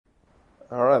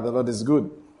All right, the Lord is good.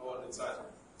 All the time.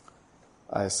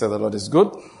 I said the Lord is good.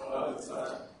 All the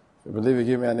time. If you believe, you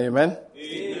give me an amen.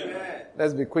 Amen.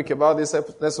 Let's be quick about this.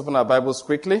 Let's open our Bibles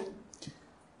quickly.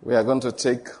 We are going to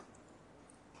take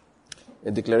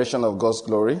a declaration of God's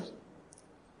glory,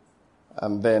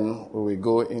 and then we will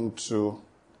go into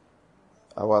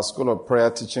our School of Prayer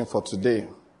teaching for today.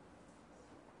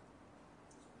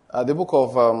 The book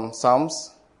of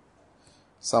Psalms,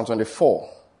 Psalm 24.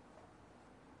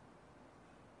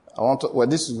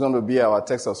 This is going to be our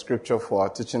text of scripture for our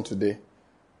teaching today,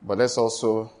 but let's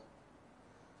also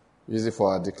use it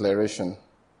for our declaration.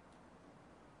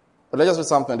 But let's just read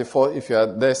Psalm 24. If you are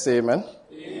there, say amen.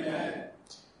 Amen.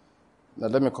 Now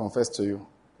let me confess to you,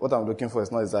 what I'm looking for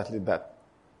is not exactly that,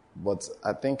 but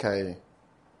I think I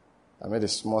made a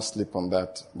small slip on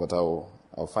that, but I'll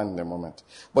find in a moment.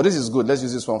 But this is good. Let's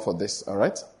use this one for this, all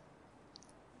right?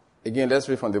 Again, let's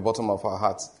read from the bottom of our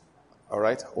hearts, all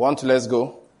right? 1, 2, let's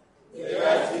go. The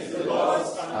earth is the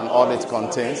Lord's And all it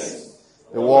contains,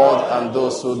 the world and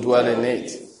those who dwell in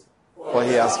it. For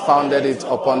he has founded it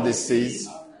upon the seas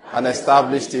and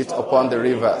established it upon the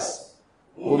rivers.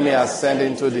 Who may ascend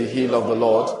into the hill of the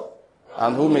Lord,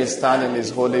 and who may stand in his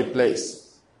holy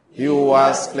place? He who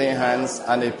has clean hands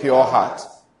and a pure heart,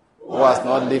 who has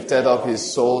not lifted up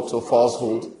his soul to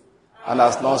falsehood, and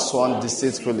has not sworn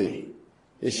deceitfully.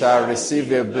 He shall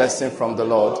receive a blessing from the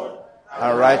Lord,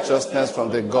 and righteousness from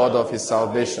the God of his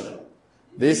salvation.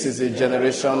 This is a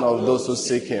generation of those who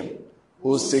seek him,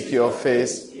 who seek your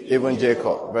face, even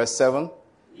Jacob. Verse 7.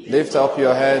 Lift up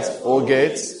your heads, O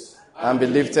gates, and be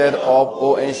lifted up,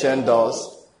 O ancient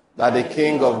doors, that the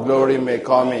King of glory may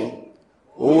come in.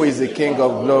 Who is the King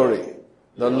of glory?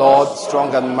 The Lord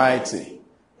strong and mighty,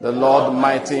 the Lord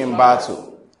mighty in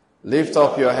battle. Lift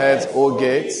up your heads, O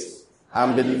gates,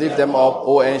 and be lift them up,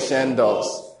 O ancient doors,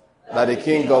 that the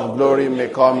King of glory may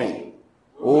come in.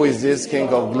 Who is this King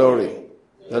of glory?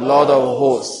 The Lord of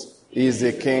hosts is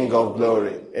the King of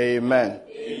glory. Amen.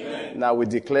 Amen. Now we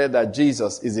declare that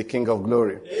Jesus is the King of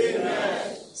glory.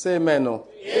 Amen. Say amen. No?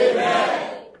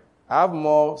 Amen. I have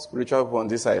more spiritual people on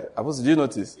this side. Apostle, do you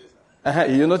notice?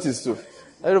 You notice too.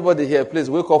 Everybody here, please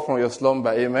wake up from your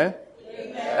slumber. Amen.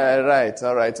 Amen.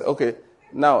 All right. Okay.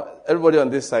 Now, everybody on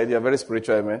this side, you are very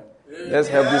spiritual. Amen. Let's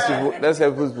help these people. Let's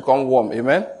help people become warm.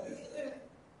 Amen.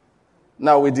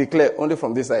 Now we declare only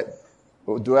from this side.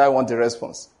 Do I want a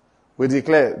response? We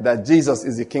declare that Jesus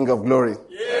is the King of glory.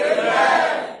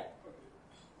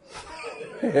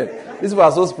 Amen. These people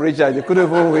are so spiritual, they couldn't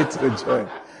even wait to join.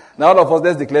 Now all of us,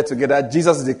 let's declare together,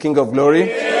 Jesus is the King of glory.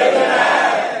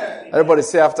 Amen. Everybody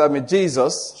say after me,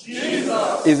 Jesus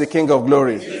is the King of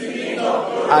glory.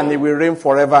 And he will reign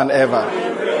forever and ever.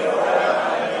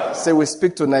 Say, we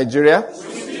speak to Nigeria.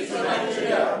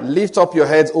 Lift up your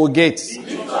heads, O gates.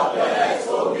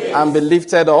 And be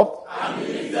lifted up,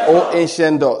 O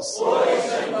ancient doors.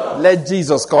 Let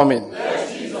Jesus come in.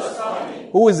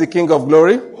 Who is the King of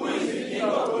glory?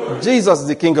 Jesus is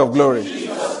the King of glory. He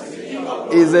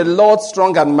is the Lord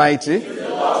strong and mighty.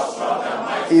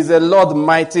 He is the Lord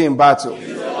mighty in battle.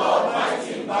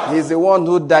 He is the one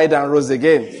who died and rose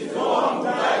again.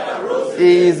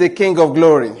 He is the King of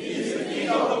glory.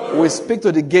 We speak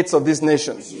to the gates of this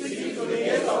nation.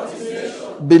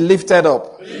 Be lifted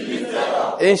up.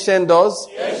 Ancient doors,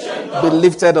 be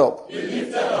lifted up.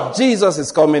 Jesus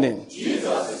is coming in.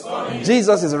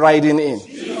 Jesus is riding in.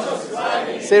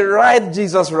 Say, ride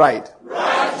Jesus, ride.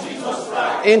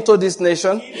 Into this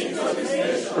nation,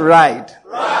 ride.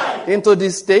 Into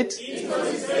this state,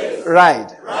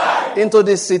 ride. Into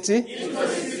this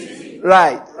city,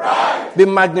 ride. Be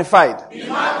magnified.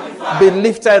 Be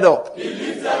lifted up.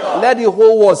 Let the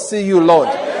whole world see you, Lord.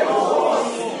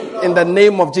 In the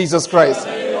name of Jesus Christ.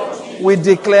 We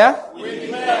declare,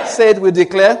 say it, we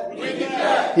declare,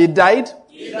 he died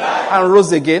and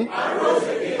rose again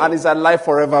and is alive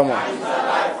forevermore.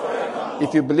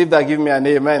 If you believe that, give me an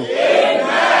amen.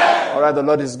 All right, the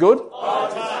Lord is good.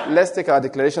 Let's take our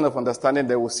declaration of understanding,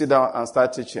 then we'll sit down and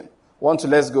start teaching. 1, 2,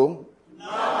 let's go. Now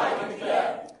I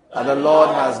declare that the Lord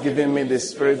has given me the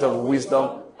spirit of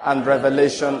wisdom and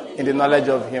revelation in the knowledge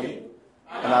of him,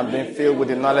 and I've been filled with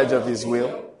the knowledge of his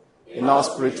will, in all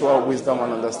spiritual wisdom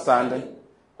and understanding.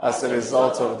 As a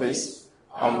result of this,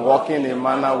 I'm walking in a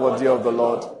manner worthy of the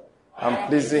Lord. I'm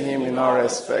pleasing him in all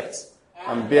respects.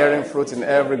 I'm bearing fruit in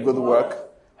every good work,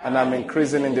 and I'm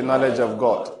increasing in the knowledge of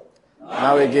God.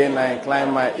 Now again, I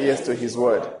incline my ears to his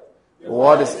word. The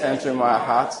word is entering my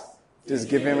heart. It is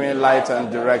giving me light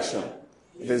and direction.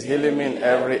 It is healing me in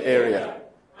every area,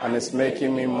 and it's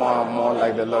making me more and more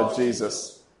like the Lord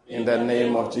Jesus. In the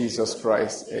name of Jesus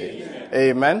Christ. Amen.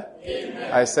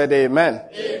 Amen. I said amen.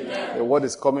 Amen. The word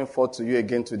is coming forth to you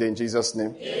again today in Jesus'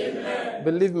 name. Amen.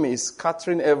 Believe me, it's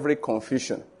scattering every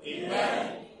confusion.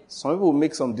 Amen. Some people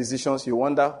make some decisions, you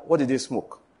wonder, what did they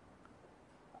smoke?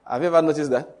 Have you ever noticed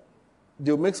that?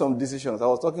 They'll make some decisions. I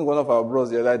was talking to one of our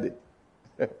bros the other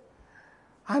day.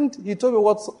 And he told me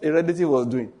what a relative was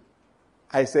doing.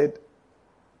 I said,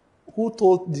 who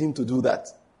told him to do that?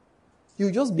 You'll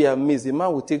just be amazed. A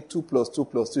man will take 2 plus 2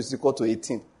 plus 2 is equal to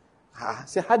 18. I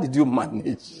said, how did you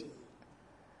manage?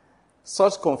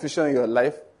 Such confusion in your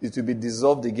life, it will be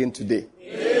dissolved again today.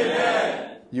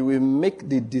 Amen. You will make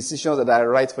the decisions that are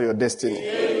right for your destiny.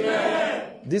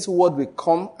 Amen. This word will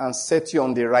come and set you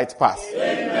on the right path.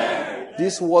 Amen.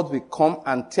 This word will come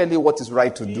and tell you what is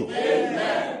right to do.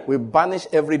 Amen. We banish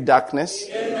every darkness,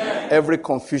 Amen. every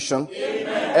confusion,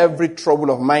 Amen. every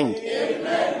trouble of mind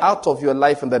Amen. out of your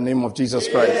life in the name of Jesus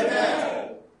Christ.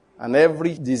 Amen. And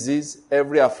every disease,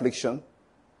 every affliction,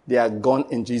 they are gone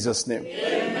in Jesus' name. Amen.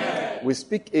 We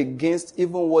speak against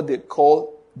even what they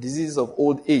call diseases of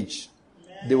old age.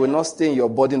 They will not stay in your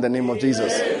body in the name of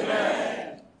Jesus.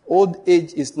 Amen. Old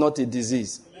age is not a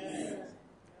disease.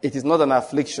 It is not an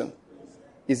affliction.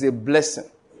 It's a blessing.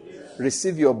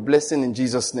 Receive your blessing in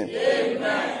Jesus' name.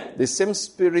 Amen. The same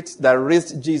spirit that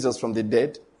raised Jesus from the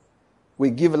dead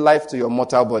will give life to your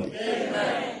mortal body.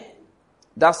 Amen.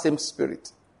 That same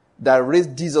spirit that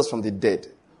raised Jesus from the dead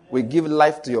will give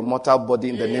life to your mortal body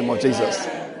in the name of Jesus.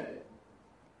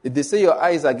 If they say your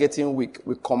eyes are getting weak,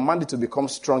 we command it to become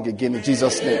strong again in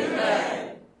Jesus' name.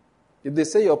 Amen. If they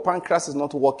say your pancreas is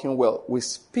not working well, we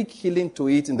speak healing to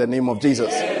it in the name of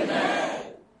Jesus. Amen.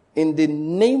 In the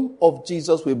name of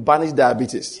Jesus, we banish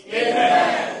diabetes.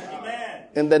 Amen.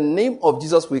 In the name of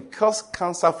Jesus, we curse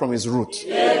cancer from its root.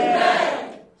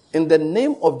 Amen. In the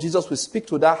name of Jesus, we speak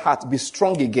to that heart, be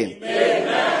strong again.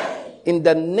 Amen. In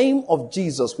the name of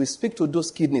Jesus, we speak to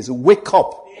those kidneys, wake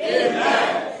up. Amen.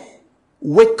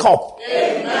 Wake up.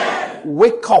 Amen.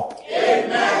 Wake up.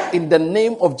 Amen. In the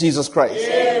name of Jesus Christ.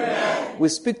 Amen. We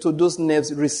speak to those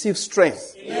nerves, receive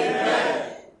strength.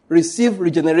 Amen. Receive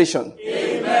regeneration.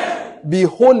 Amen. Be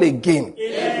whole again.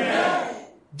 Amen.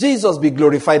 Jesus be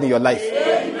glorified in your life.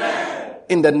 Amen.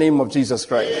 In the name of Jesus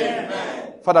Christ.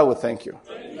 Amen. Father, we thank you.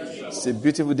 It's a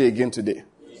beautiful day again today.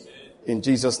 In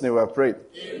Jesus' name we have prayed.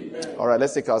 All right,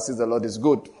 let's take our seats. The Lord is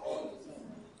good.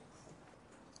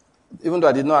 Even though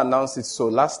I did not announce it, so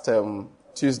last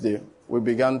Tuesday, we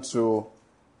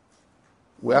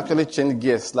actually changed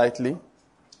gears slightly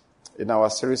in our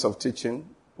series of teaching.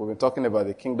 We've been talking about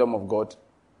the kingdom of God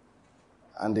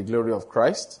and the glory of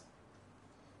Christ.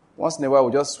 Once in a while,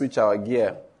 we just switch our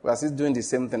gear. We are still doing the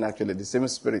same thing actually, the same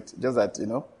spirit. Just that,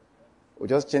 we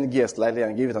just change gears slightly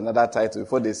and give it another title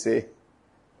before they say,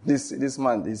 this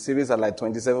month, the series are like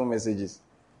 27 messages,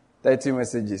 30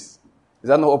 messages. Is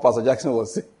that not what Pastor Jackson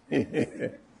was saying?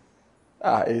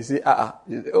 You see,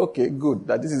 okay, good.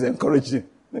 That this is encouraging.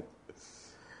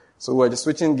 So we're just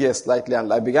switching gears slightly,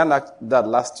 and I began that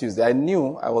last Tuesday. I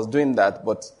knew I was doing that,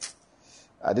 but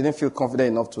I didn't feel confident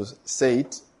enough to say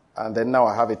it. And then now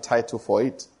I have a title for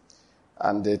it.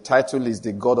 And the title is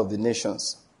The God of the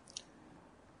Nations.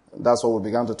 That's what we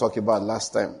began to talk about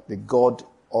last time. The God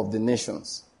of the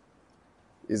Nations.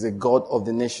 Is a God of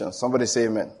the nations. Somebody say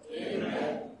amen.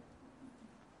 Amen.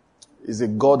 Is a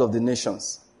God of the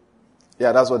nations.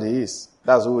 Yeah, that's what he is.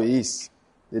 That's who he is.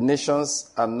 The nations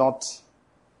are not,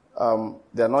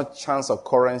 they are not chance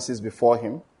occurrences before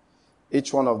him.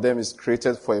 Each one of them is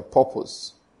created for a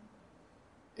purpose.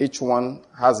 Each one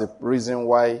has a reason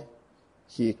why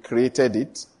he created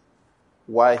it,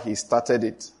 why he started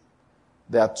it.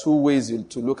 There are two ways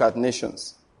to look at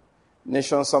nations.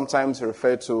 Nations sometimes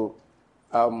refer to,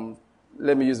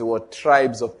 let me use the word,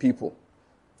 tribes of people.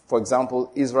 For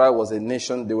example, Israel was a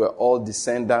nation. They were all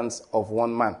descendants of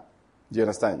one man. Do you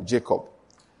understand? Jacob.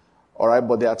 All right,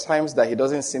 but there are times that he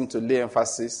doesn't seem to lay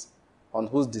emphasis on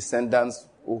whose descendants,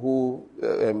 who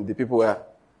the people were.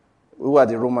 Who are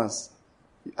the Romans?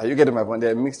 Are you getting my point?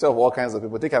 They're a mixture of all kinds of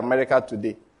people. Take America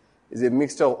today. It's a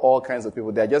mixture of all kinds of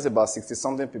people. They're just about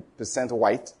 60-something%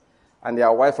 white, and they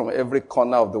are white from every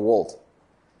corner of the world.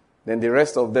 Then the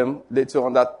rest of them, later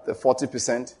on that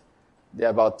 40%, they're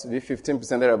about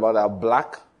 15% thereabout are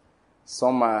black.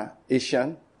 Some are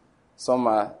Asian. Some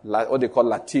are what they call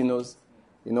Latinos.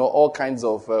 All kinds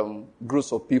of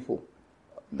groups of people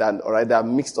that are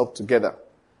mixed up together.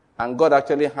 And God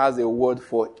actually has a word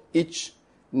for each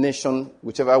nation,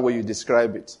 whichever way you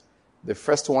describe it. The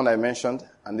first one I mentioned,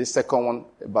 and the second one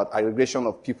about aggregation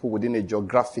of people within a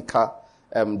geographical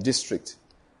district.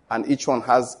 And each one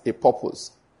has a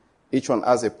purpose. Each one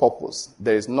has a purpose.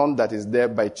 There is none that is there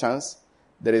by chance.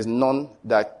 There is none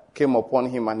that came upon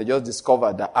him and he just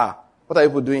discovered that, What are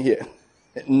people doing here?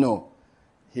 No.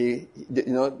 Take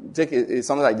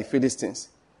something like the Philistines.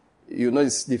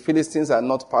 The Philistines are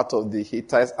not part of the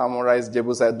Hittites, Amorites,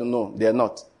 Jebusites. No, they are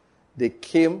not. They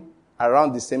came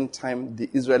around the same time the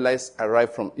Israelites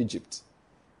arrived from Egypt.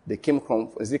 They came from,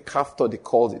 Kaftor, they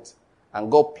called it. And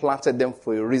God planted them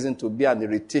for a reason, to be an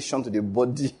irritation to the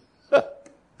body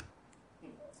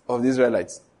of the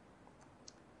Israelites.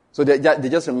 So they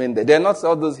just remain there. They're not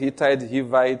all those Hittites,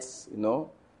 Hivites,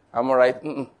 Amorites.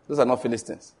 Those are not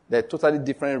Philistines. They're totally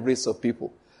different race of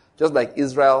people. Just like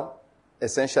Israel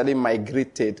essentially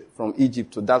migrated from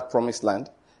Egypt to that promised land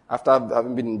after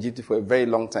having been in Egypt for a very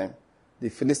long time, the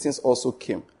Philistines also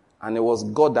came. And it was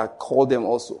God that called them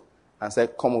also and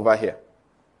said, come over here.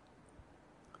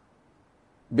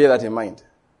 Bear that in mind.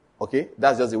 Okay?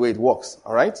 That's just the way it works.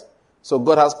 All right? So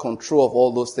God has control of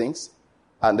all those things.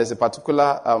 And there's a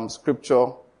particular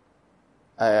scripture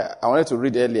I wanted to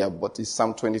read earlier, but it's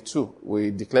Psalm 22. We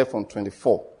declare from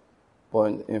 24. But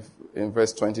in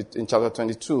verse 20, in chapter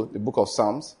 22, the book of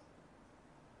Psalms.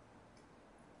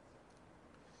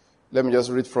 Let me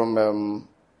just read from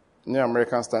New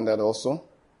American Standard also.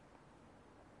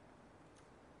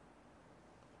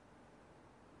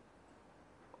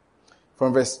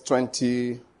 From verse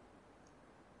 20.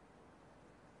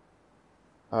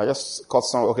 I just cut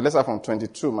some. Okay, let's start from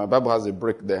 22. My Bible has a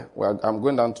break there. Well, I'm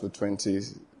going down to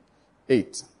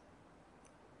 28.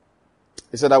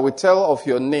 He said, I will tell of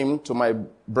your name to my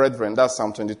brethren. That's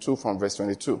Psalm 22 from verse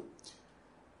 22.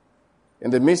 In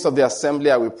the midst of the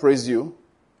assembly, I will praise you.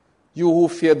 You who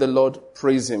fear the Lord,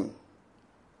 praise him.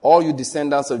 All you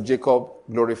descendants of Jacob,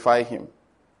 glorify him.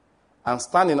 And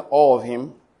stand in awe of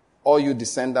him, all you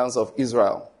descendants of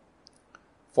Israel.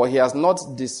 For he has not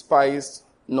despised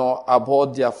nor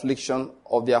abhorred the affliction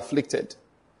of the afflicted,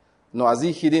 nor has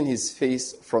he hidden his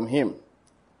face from him.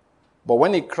 But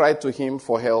when he cried to him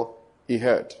for help, he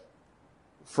heard.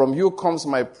 From you comes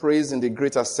my praise in the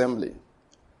great assembly.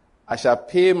 I shall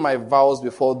pay my vows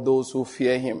before those who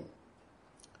fear him.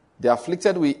 The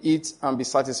afflicted will eat and be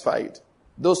satisfied.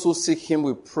 Those who seek him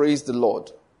will praise the Lord.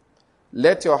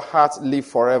 Let your heart live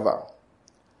forever.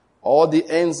 All the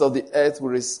ends of the earth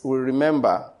will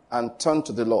remember and turn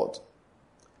to the Lord.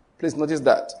 Please notice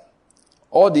that.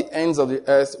 All the ends of the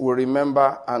earth will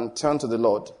remember and turn to the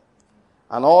Lord.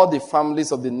 And all the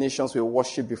families of the nations will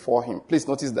worship before him. Please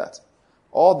notice that.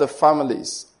 All the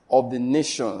families of the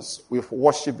nations will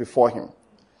worship before him.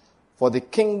 For the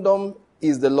kingdom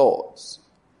is the Lord's,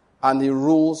 and he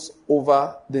rules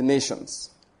over the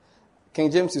nations. King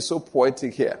James is so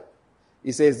poetic here.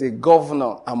 He says, the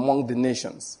governor among the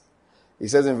nations. He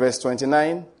says in verse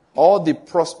 29, all the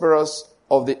prosperous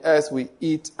of the earth will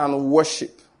eat and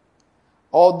worship.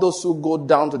 All those who go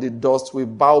down to the dust will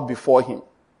bow before him.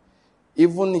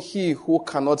 Even he who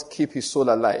cannot keep his soul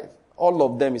alive. All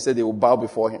of them, he said, they will bow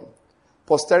before him.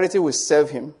 Posterity will serve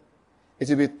him. It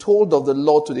will be told of the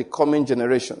Lord to the coming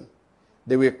generation.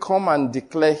 They will come and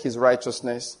declare his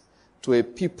righteousness to a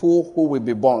people who will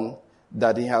be born,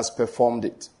 that he has performed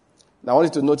it. Now I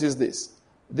want you to notice this.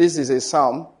 This is a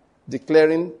psalm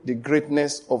declaring the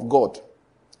greatness of God.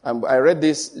 And I read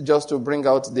this just to bring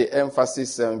out the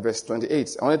emphasis in verse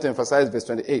 28. I wanted to emphasize verse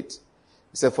 28. He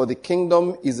said, for the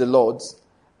kingdom is the Lord's,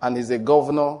 and he's a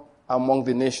governor among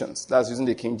the nations. That's using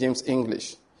the King James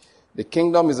English. The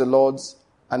kingdom is the Lord's,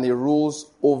 and he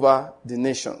rules over the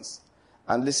nations.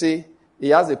 And you see, he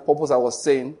has a purpose, I was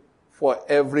saying, for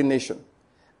every nation.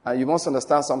 And you must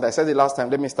understand something. I said it last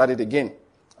time. Let me start it again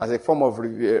as a form of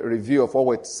review of what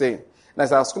we're saying. Now,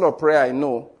 it's our school of prayer, I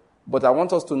know, but I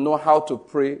want us to know how to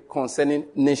pray concerning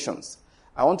nations.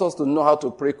 I want us to know how to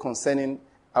pray concerning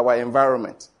our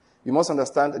environment. You must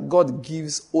understand that God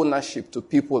gives ownership to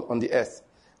people on the earth.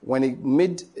 When he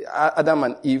made Adam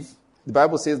and Eve, the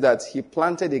Bible says that he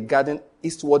planted a garden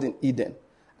eastward in Eden.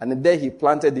 And there he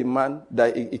planted the man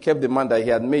that he kept the man that he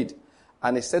had made.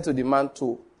 And he said to the man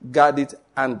to guard it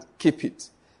and keep it.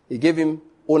 He gave him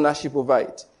ownership over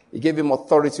it. He gave him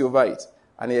authority over it.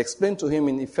 And he explained to him,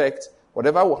 in effect,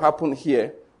 whatever will happen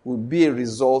here will be a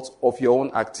result of your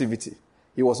own activity.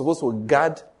 He was supposed to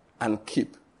guard and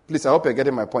keep. Please, I hope you're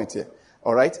getting my point here.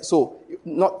 All right? So,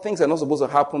 things are not supposed to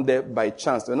happen there by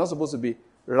chance. They're not supposed to be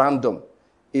random.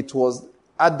 It was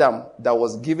Adam that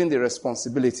was given the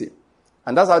responsibility.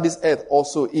 And that's how this earth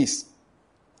also is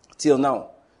till now.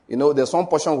 You know, there's one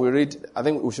portion we read. I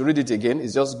think we should read it again.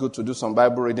 It's just good to do some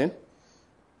Bible reading.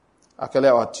 Actually,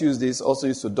 our Tuesdays also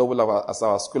used to double as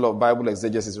our school of Bible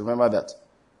exegesis. Remember that.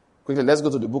 Quickly, let's go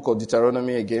to the book of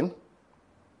Deuteronomy again.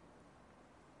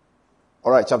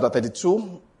 All right, chapter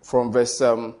 32 from verse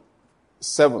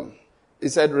 7. It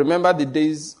said, remember the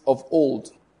days of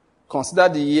old, Consider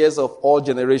the years of all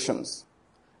generations.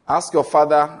 Ask your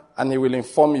father, and he will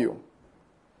inform you.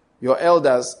 Your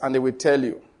elders, and they will tell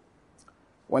you.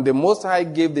 When the Most High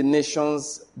gave the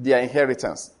nations their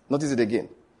inheritance, notice it again.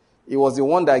 He was the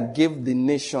one that gave the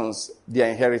nations their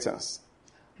inheritance.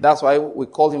 That's why we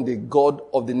call him the God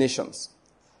of the nations.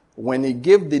 When he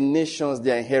gave the nations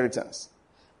their inheritance,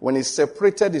 when he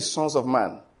separated the sons of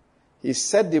man, he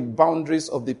set the boundaries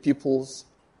of the peoples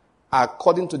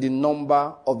according to the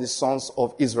number of the sons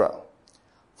of Israel.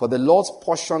 For the Lord's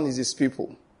portion is his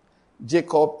people.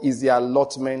 Jacob is the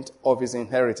allotment of his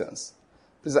inheritance.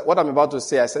 Please, what I'm about to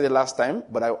say, I said it last time,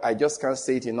 but I just can't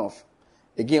say it enough.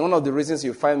 Again, one of the reasons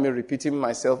you find me repeating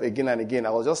myself again and again, I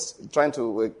was just trying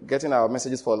to getting our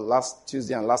messages for last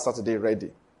Tuesday and last Saturday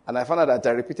ready. And I found out that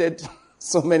I repeated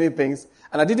so many things,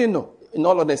 and I didn't know, in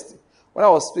all honesty. When I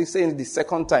was saying it the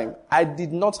second time, I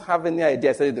did not have any idea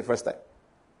I said it the first time.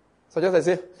 So just I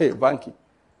say, hey, Banky,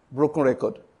 broken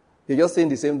record. You're just saying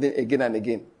the same thing again and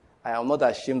again. I am not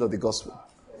ashamed of the gospel.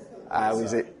 I will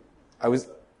say,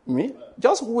 me?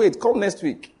 Just wait, come next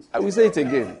week. I will say it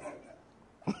again.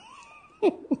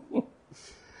 But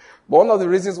one of the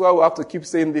reasons why we have to keep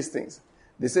saying these things,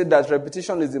 they say that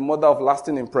repetition is the mother of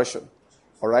lasting impression.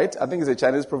 All right? I think it's a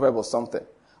Chinese proverb or something.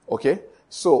 Okay?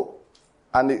 So,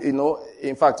 and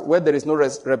in fact, where there is no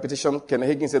repetition, Kenneth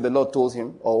Hagin said the Lord told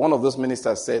him, or one of those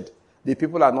ministers said, the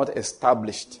people are not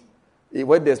established.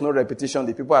 Where there's no repetition,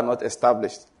 the people are not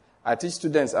established. I teach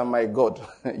students, and my God,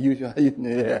 you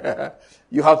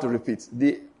have to repeat.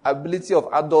 The ability of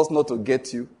adults not to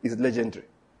get you is legendary.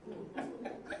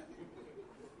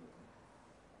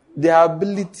 Their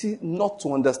ability not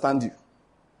to understand you.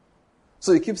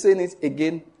 So you keep saying it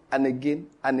again and again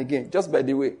and again. Just by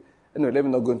the way, anyway, let me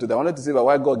not go into that. I wanted to say about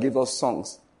why God gave us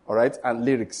songs, all right, and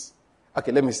lyrics.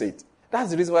 Okay, let me say it.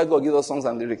 That's the reason why God gives us songs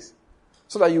and lyrics.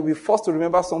 So that you'll be forced to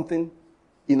remember something,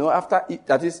 after it.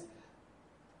 That is,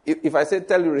 if I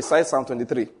tell you recite Psalm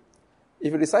 23,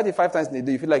 if you recite it 5 times in a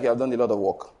day, you feel like you have done a lot of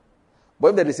work. But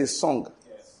if there is a song,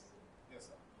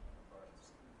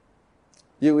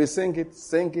 you will sing it.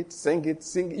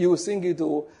 You will sing it.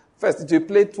 First, if you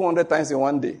play 200 times in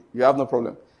one day, you have no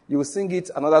problem. You will sing it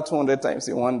another 200 times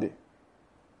in one day.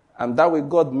 And that way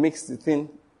God makes the thing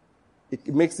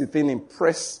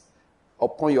impress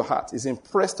upon your heart. It's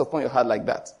impressed upon your heart like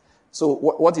that. So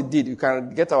what it did, you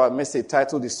can get our message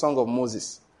titled The Song of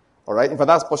Moses. All right? In fact,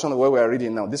 that's portion of where we are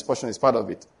reading now. This portion is part of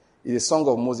it. It's the Song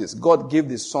of Moses. God gave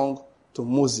the song to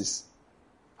Moses.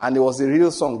 And it was a real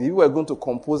song. They were going to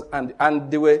compose, and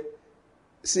they were,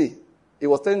 it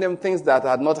was telling them things that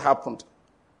had not happened,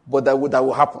 but that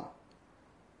will happen.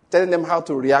 Telling them how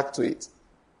to react to it.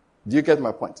 Do you get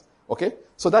my point? Okay?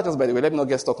 So that just by the way, let me not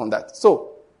get stuck on that.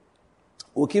 So,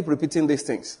 we'll keep repeating these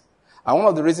things. And one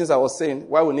of the reasons I was saying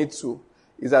why we need to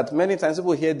is that many times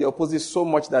people hear the opposite so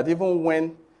much that even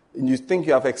when you think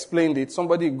you have explained it,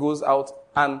 somebody goes out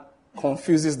and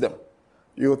confuses them.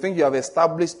 You think you have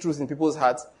established truth in people's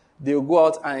hearts, they will go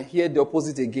out and hear the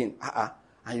opposite again.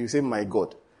 And you say, my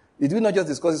God, did we not just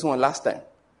discuss this one last time?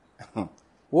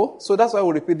 Well, so that's why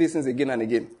we repeat these things again and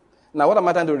again. Now, what am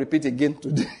I trying to repeat again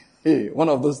today? One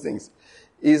of those things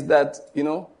is that,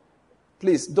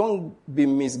 please don't be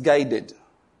misguided.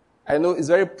 I know it's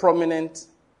very prominent.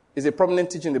 It's a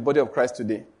prominent teaching in the body of Christ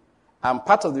today. And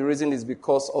part of the reason is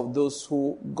because of those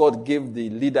who God gave the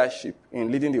leadership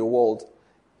in leading the world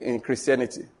in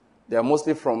Christianity. They are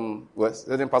mostly from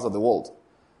certain parts of the world.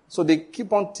 So they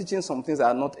keep on teaching some things that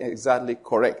are not exactly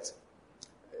correct.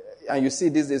 And you see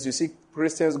these days, you see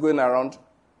Christians going around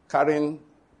carrying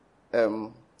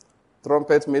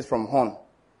trumpets made from horn.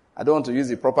 I don't want to use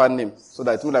the proper name so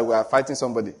that it looks like we are fighting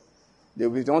somebody. They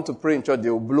want to pray in church, they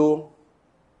will blow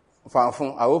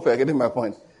fanfun. I hope you're getting my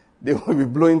point. They will be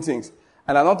blowing things.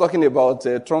 And I'm not talking about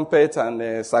trumpet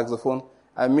and saxophone.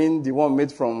 I mean the one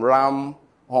made from ram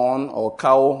horn or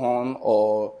cow horn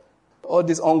or all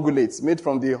these ungulates made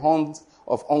from the horns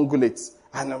of ungulates.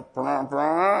 And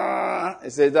he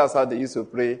said that's how they used to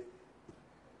pray.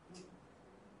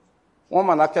 One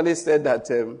man actually said that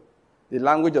the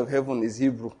language of heaven is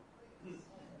Hebrew.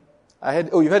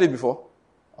 You heard it before?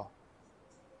 Oh.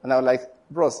 And I was like,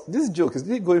 bros, this joke is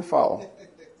really going foul.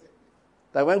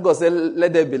 That when God said,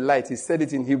 let there be light, he said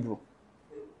it in Hebrew.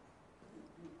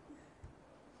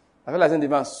 I feel like saying the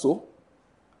man, so?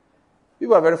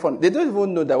 People are very funny. They don't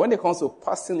even know that when it comes to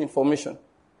passing information,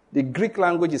 the Greek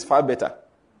language is far better.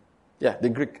 Yeah, the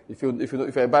Greek. If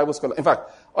you're a Bible scholar. In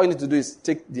fact, all you need to do is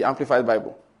take the Amplified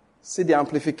Bible. See the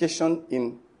amplification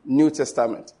in New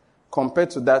Testament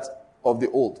compared to that of the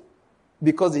Old.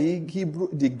 Because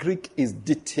the Greek is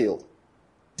detailed.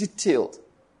 Detailed.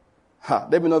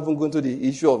 Let me not even go into the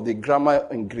issue of the grammar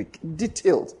in Greek.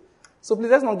 Detailed. So please,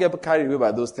 let's not get carried away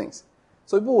by those things.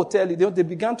 So people will tell you, they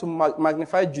began to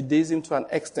magnify Judaism to an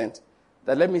extent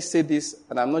that, let me say this,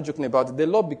 and I'm not joking about it, the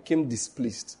Lord became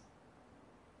displeased.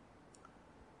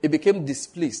 It became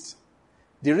displeased.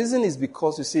 The reason is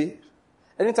because, you see,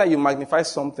 anytime you magnify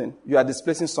something, you are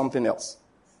displacing something else.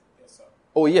 Yes, sir.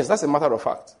 Oh, yes, that's a matter of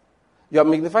fact. You are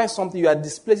magnifying something, you are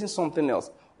displacing something else.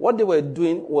 What they were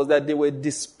doing was that they were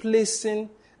displacing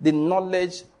the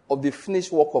knowledge of the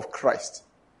finished work of Christ.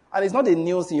 And it's not a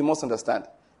new thing, you must understand.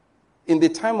 In the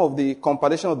time of the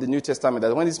compilation of the New Testament,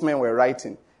 that when these men were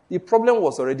writing, the problem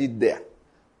was already there.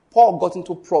 Paul got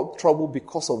into trouble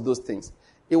because of those things.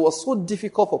 It was so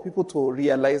difficult for people to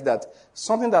realize that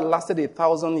something that lasted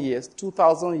 1,000 years,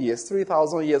 2,000 years,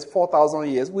 3,000 years, 4,000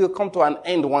 years will come to an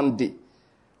end one day.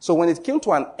 So when it came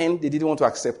to an end, they didn't want to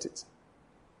accept it.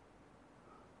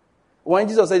 When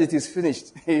Jesus said it is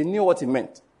finished, he knew what he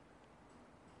meant.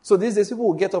 So these days, people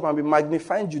will get up and be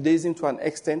magnifying Judaism to an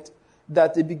extent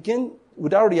that they begin,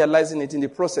 without realizing it in the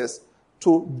process,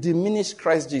 to diminish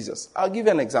Christ Jesus. I'll give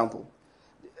you an example.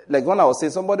 Like when I was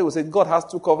saying, somebody will say, God has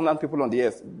 2 covenant people on the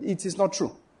earth. It is not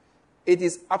true. It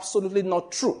is absolutely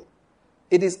not true.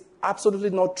 It is absolutely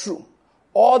not true.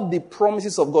 All the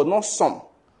promises of God, not some,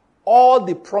 all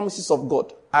the promises of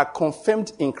God are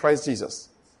confirmed in Christ Jesus.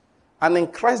 And in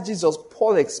Christ Jesus,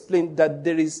 Paul explained that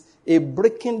there is a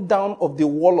breaking down of the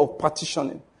wall of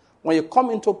partitioning. When you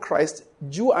come into Christ,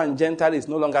 Jew and Gentile is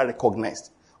no longer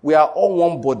recognized. We are all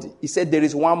one body. He said there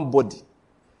is one body.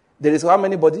 There is how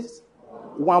many bodies?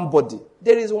 One body.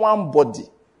 There is one body.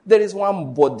 There is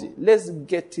one body. Let's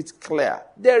get it clear.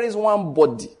 There is one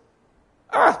body.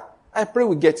 I pray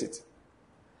we get it.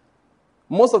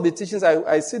 Most of the teachings,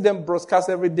 I see them broadcast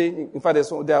every day. In fact,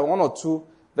 there are 1 or 2,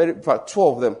 two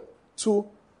of them. 2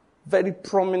 very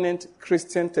prominent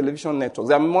Christian television networks.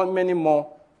 There are many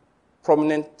more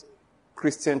prominent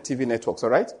Christian TV networks, all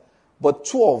right? But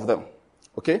 2 of them,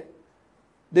 okay?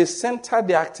 They center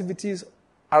their activities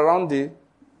around the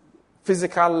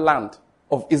physical land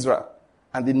of Israel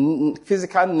and the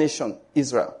physical nation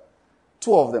Israel.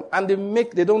 2 of them. And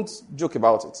they don't joke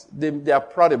about it. They are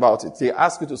proud about it. They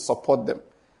ask you to support them.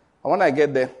 And when I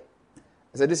get there,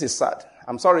 I said, this is sad.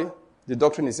 I'm sorry, the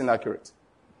doctrine is inaccurate.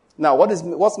 Now,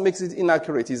 what makes it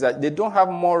inaccurate is that they don't have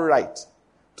more right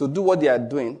to do what they are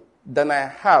doing than I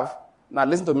have, now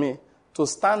listen to me, to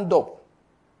stand up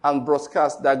and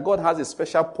broadcast that God has a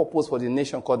special purpose for the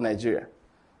nation called Nigeria,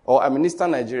 or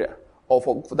Eastern Nigeria,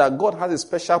 or that God has a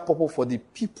special purpose for the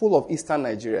people of Eastern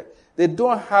Nigeria. They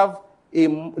don't have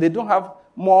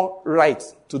more right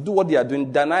to do what they are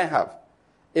doing than I have.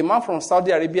 A man from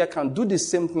Saudi Arabia can do the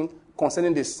same thing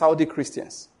concerning the Saudi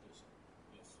Christians.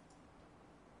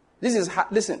 This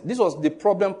was the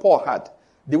problem Paul had.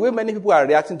 The way many people are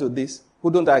reacting to this, who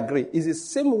don't agree, is the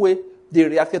same way they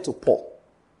reacted to Paul.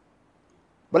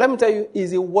 But let me tell you,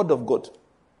 it's the word of God.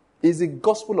 It's the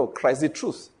gospel of Christ, the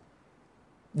truth.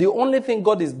 The only thing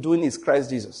God is doing is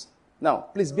Christ Jesus. Now,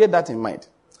 please bear that in mind.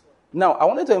 Now, I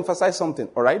wanted to emphasize something,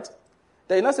 all right?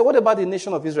 That you now say, what about the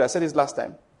nation of Israel? I said this last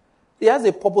time. He has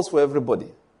a purpose for everybody.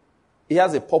 He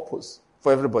has a purpose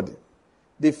for everybody.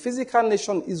 The physical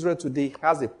nation Israel today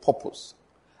has a purpose.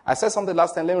 I said something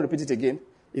last time, let me repeat it again.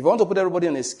 If you want to put everybody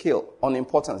on a scale, on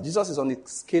importance, Jesus is on the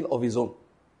scale of his own.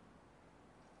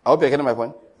 I hope you're getting my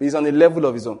point. He's on the level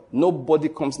of his own. Nobody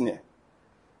comes near.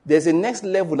 There's a next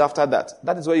level after that.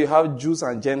 That is where you have Jews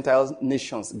and Gentiles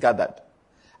nations gathered.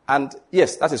 And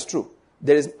yes, that is true.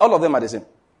 All of them are the same.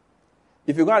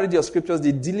 If you go and read your scriptures,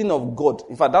 the dealing of God,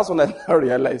 in fact, that's when I now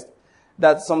realized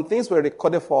that some things were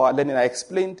recorded for our learning. I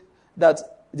explained that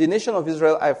the nation of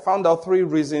Israel, I found out 3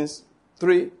 reasons,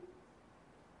 3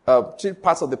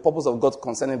 parts of the purpose of God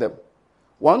concerning them.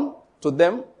 1,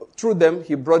 through them,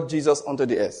 he brought Jesus onto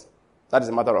the earth. That is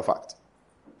a matter of fact.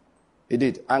 He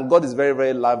did. And God is very,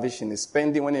 very lavish in his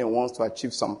spending when he wants to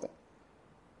achieve something.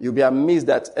 You'll be amazed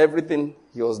that everything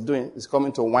he was doing is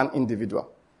coming to one individual.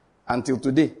 Until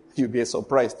today, you'll be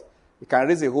surprised. He can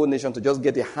raise a whole nation to just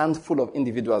get a handful of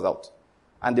individuals out.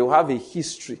 And they will have a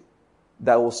history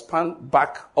that will span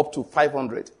back up to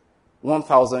 500,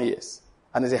 1,000 years.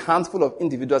 And it's a handful of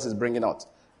individuals he's bringing out.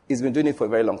 He's been doing it for a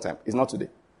very long time. It's not today.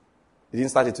 He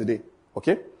didn't start it today.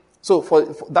 Okay? So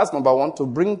that's number 1, to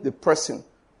bring the person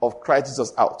of Christ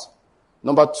Jesus out.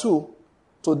 Number 2,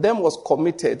 to them was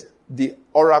committed the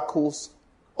oracles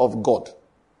of God.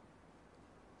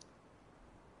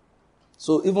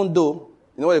 So even though,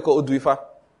 you know what they call Oduifa?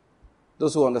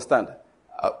 Those who understand.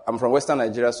 I'm from Western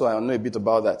Nigeria, so I know a bit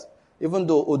about that. Even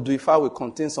though Oduifa will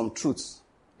contain some truths,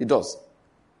 it does.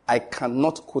 I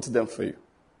cannot quote them for you.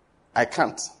 I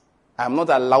can't. I'm not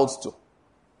allowed to.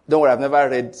 Don't worry, I've never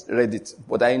read it,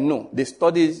 but I know. They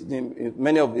study in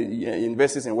many of the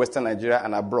universities in Western Nigeria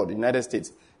and abroad, the United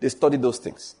States. They study those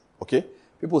things, okay?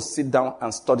 People sit down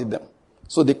and study them.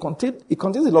 So it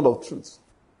contains a lot of truths.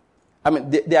 I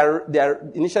mean,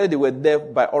 initially they were there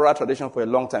by oral tradition for a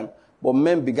long time, but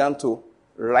men began to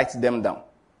write them down.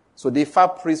 So the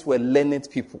Ifa priests were learned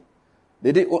people.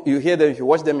 You hear them, if you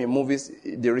watch them in movies,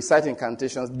 they recite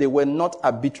incantations. They were not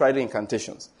arbitrary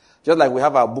incantations. Just like we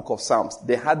have our book of Psalms.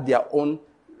 They had their own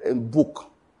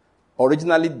book.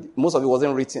 Originally, most of it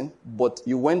wasn't written, but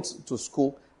you went to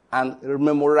school and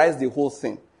memorized the whole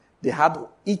thing. They had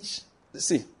each,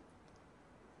 see,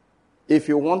 if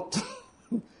you want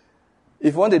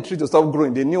a tree to stop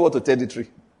growing, they knew what to tell the tree.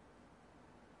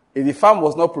 If the farm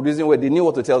was not producing well, they knew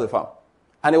what to tell the farm.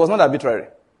 And it was not arbitrary.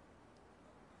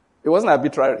 It wasn't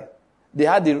arbitrary. They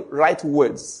had the right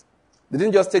words. They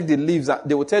didn't just take the leaves.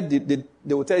 They would tell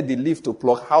the leaf to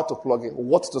pluck, how to pluck it,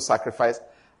 what to sacrifice,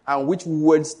 and which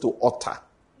words to utter.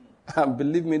 And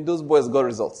believe me, those boys got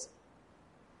results.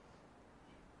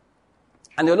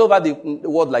 And they're all over the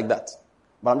world like that.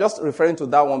 But I'm just referring to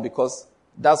that one because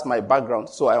that's my background,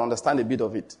 so I understand a bit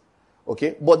of it.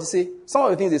 Okay? But you see, some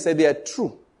of the things they say, they are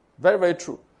true. Very, very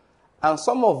true. And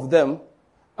some of them,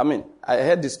 I mean, I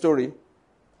heard the story,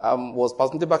 was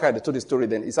Pastor Ntibaka that told the story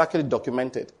then. It's actually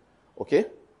documented. Okay?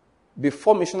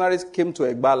 Before missionaries came to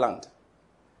Egba land,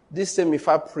 these same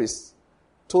Ifa priests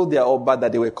told their Oba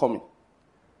that they were coming.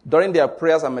 During their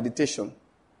prayers and meditation,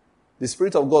 the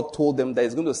Spirit of God told them that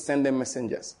He's going to send them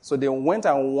messengers. So they went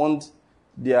and warned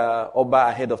their Oba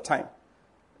ahead of time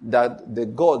that the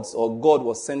gods or God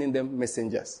was sending them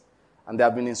messengers. And they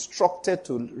have been instructed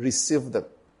to receive them.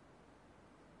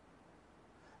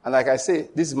 And like I say,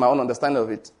 this is my own understanding of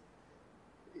it.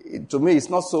 To me, it's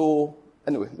not so...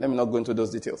 Anyway, let me not go into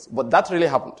those details. But that really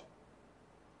happened.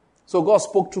 So God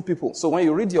spoke through people. So when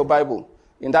you read your Bible,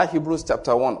 in that Hebrews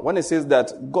chapter 1, when it says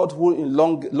that God who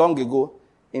long ago,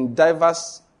 in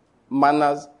diverse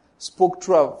manners, spoke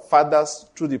through our fathers,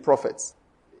 through the prophets.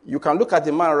 You can look at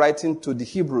the man writing to the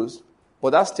Hebrews,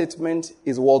 but that statement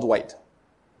is worldwide.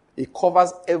 It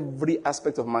covers every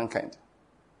aspect of mankind.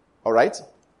 All right?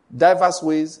 Diverse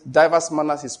ways, diverse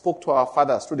manners, He spoke to our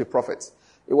fathers through the prophets.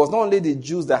 It was not only the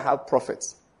Jews that had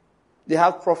prophets. They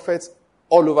had prophets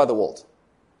all over the world.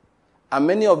 And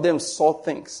many of them saw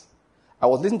things. I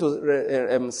was listening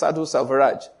to Sadhu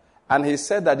Selvaraj, and he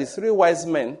said that the 3 wise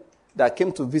men that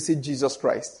came to visit Jesus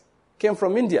Christ came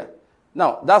from India.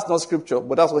 Now, that's not scripture,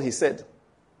 but that's what he said.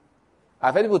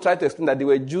 I've heard people try to explain that they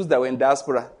were Jews that were in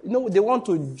diaspora. You know, they want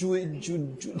to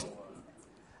Jew.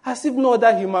 As if no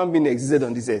other human being existed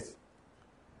on this earth.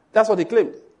 That's what they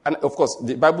claimed. And of course,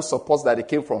 the Bible supports that they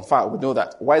came from far. We know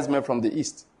that. Wise men from the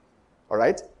east. All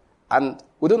right? And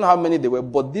we don't know how many they were,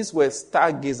 but these were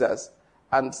stargazers.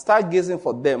 And stargazing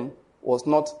for them was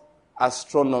not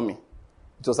astronomy.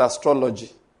 It was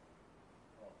astrology.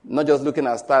 Not just looking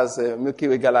at stars, Milky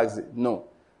Way galaxy. No.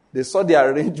 They saw the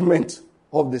arrangement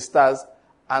of the stars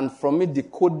and from it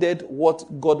decoded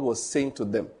what God was saying to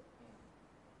them.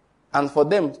 And for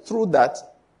them, through that,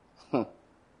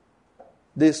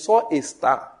 they saw a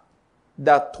star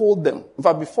that told them. In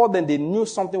fact, before then, they knew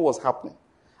something was happening.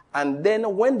 And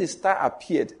then when the star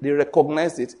appeared, they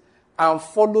recognized it and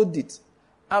followed it.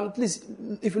 And please,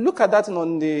 if you look at that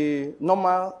on the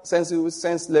normal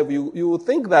sense level, you would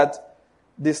think that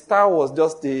the star was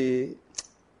just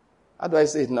how do I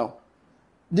say it now?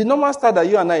 The normal star that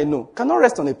you and I know cannot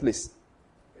rest on a place.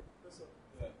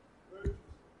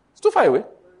 It's too far away.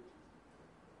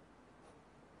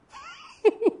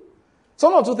 So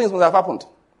one or two things must have happened.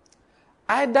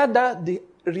 Either that the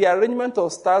rearrangement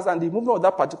of stars and the movement of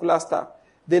that particular star,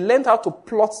 they learned how to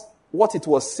plot what it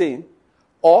was saying,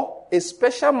 or a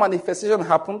special manifestation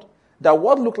happened that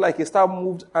what looked like a star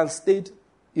moved and stayed,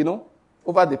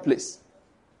 over the place.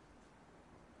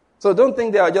 So don't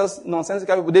think they are just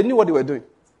nonsensical people. They knew what they were doing.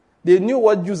 They knew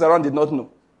what Jews around did not know.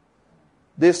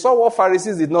 They saw what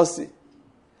Pharisees did not see.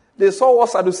 They saw what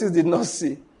Sadducees did not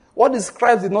see. What the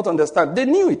scribes did not understand. They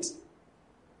knew it.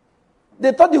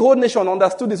 They thought the whole nation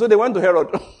understood it, so they went to Herod.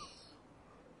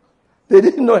 They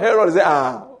didn't know Herod. They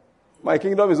said, my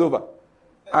kingdom is over.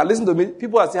 And listen to me,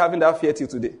 people are still having that fear till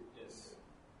today. Yes.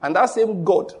 And that same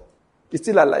God is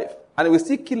still alive. And he will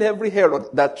still kill every Herod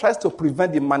that tries to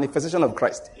prevent the manifestation of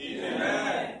Christ.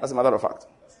 Amen. That's a matter of fact.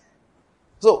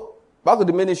 So, back to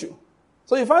the main issue.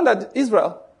 So you find that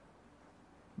Israel,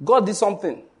 God did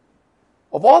something.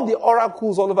 Of all the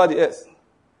oracles all over the earth,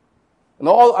 and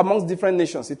all amongst different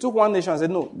nations, he took one nation and said,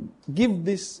 no, give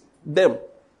them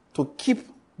to keep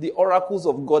the oracles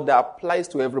of God that applies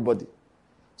to everybody.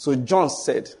 So John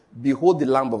said, behold the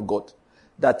Lamb of God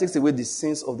that takes away the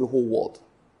sins of the whole world.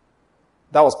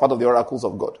 That was part of the oracles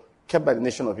of God, kept by the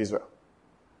nation of Israel.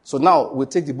 So now we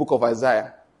take the book of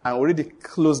Isaiah and we read it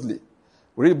closely.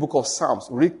 We read the book of Psalms,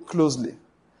 we read closely.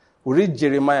 We read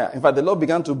Jeremiah. In fact, the Lord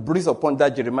began to breathe upon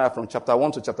that Jeremiah from chapter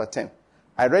 1 to chapter 10.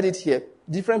 I read it here.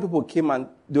 Different people came and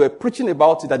they were preaching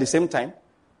about it at the same time.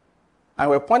 And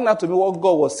were pointing out to me what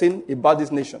God was saying about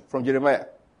this nation from Jeremiah.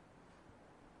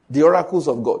 The oracles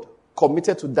of God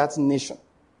committed to that nation.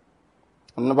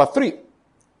 And number 3.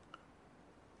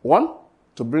 1,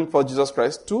 to bring forth Jesus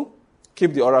Christ. 2,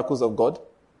 keep the oracles of God.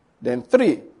 Then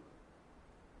 3,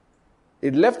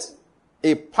 it left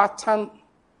a pattern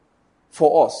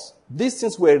for us. These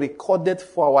things were recorded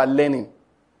for our learning.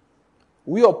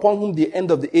 We upon whom the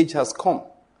end of the age has come.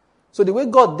 So the way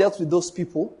God dealt with those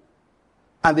people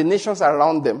and the nations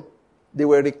around them, they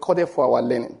were recorded for our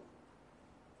learning.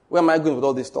 Where am I going with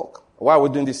all this talk? Why are we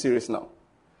doing this series now?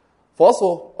 For us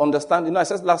to understand, I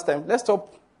said last time, let's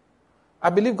stop. I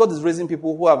believe God is raising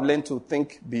people who have learned to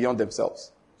think beyond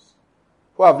themselves.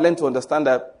 Who have learned to understand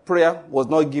that prayer was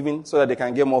not given so that they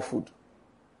can get more food.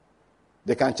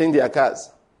 They can change their cars.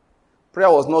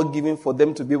 Prayer was not given for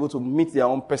them to be able to meet their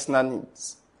own personal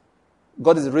needs.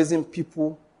 God is raising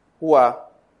people who are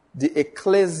the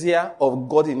ecclesia of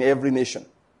God in every nation.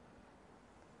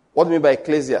 What do you mean by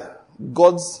ecclesia?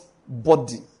 God's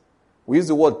body. We use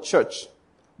the word church,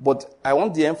 but I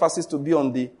want the emphasis to be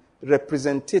on the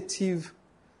representatives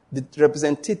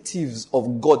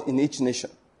of God in each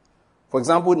nation. For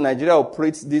example, Nigeria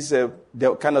operates this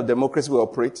the kind of democracy we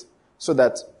operate so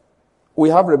that we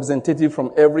have representatives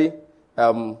from every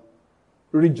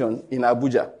region in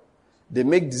Abuja. They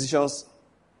make decisions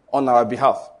on our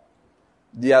behalf.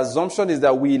 The assumption is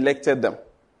that we elected them.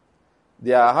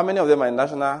 There are, how many of them are in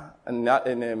national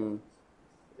and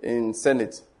in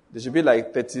Senate? There should be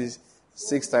like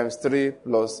 36 times 3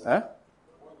 plus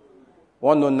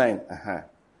 109.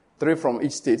 3 from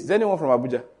each state. Is there anyone from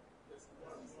Abuja?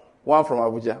 1 from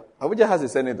Abuja. Abuja has a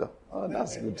senator. Oh,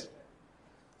 that's good.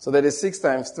 So there is 6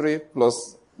 times 3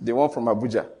 plus the one from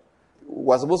Abuja.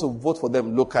 We are supposed to vote for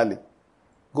them locally.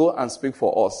 Go and speak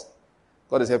for us.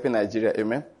 God is helping Nigeria.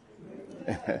 Amen?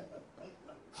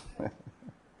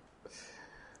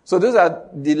 So those are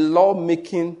the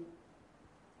lawmaking,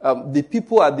 the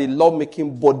people are the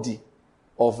lawmaking body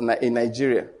in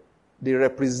Nigeria. They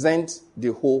represent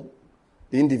the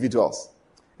individuals.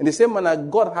 In the same manner,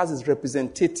 God has his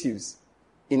representatives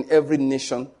in every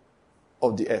nation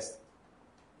of the earth.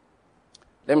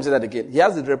 Let me say that again. He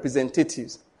has his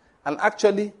representatives. And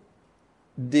actually,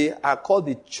 they are called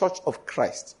the Church of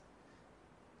Christ.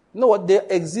 You know what? They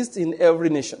exist in every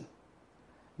nation.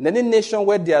 In any nation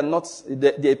where they are not,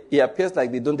 it appears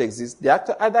like they don't exist, they are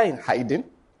either in hiding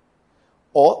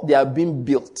or they are being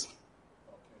built.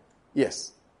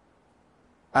 Yes.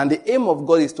 And the aim of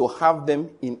God is to have them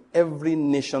in every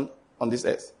nation on this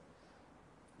earth.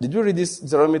 Did you read this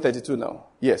Deuteronomy 32 now?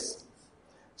 Yes.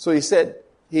 So he said,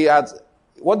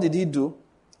 what did he do?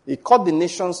 He called the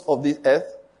nations of the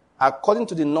earth according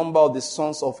to the number of the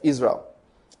sons of Israel.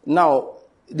 Now,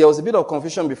 there was a bit of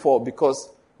confusion before because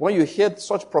when you hear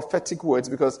such prophetic words,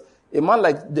 because a man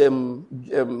like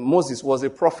Moses was a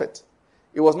prophet.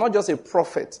 He was not just a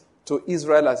prophet to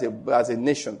Israel as a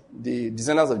nation, the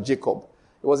descendants of Jacob.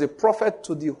 He was a prophet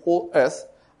to the whole earth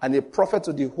and a prophet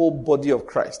to the whole body of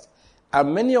Christ.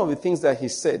 And many of the things that he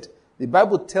said, the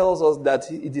Bible tells us that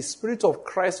the Spirit of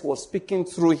Christ was speaking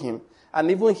through him, and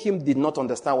even him did not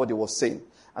understand what he was saying.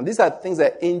 And these are things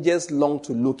that angels long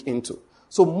to look into.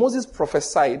 So Moses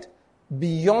prophesied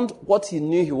beyond what he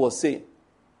knew he was saying.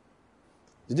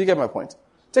 Did you get my point?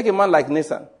 Take a man like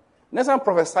Nathan. Nathan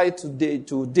prophesied to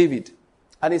David,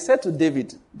 and he said to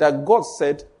David that God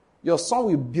said, your son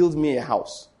will build me a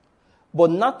house. But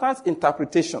Nathan's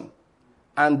interpretation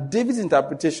and David's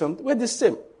interpretation were the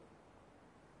same.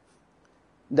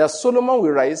 That Solomon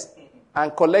will rise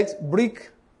and collect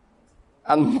brick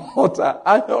and mortar,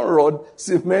 iron rod,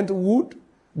 cement, wood,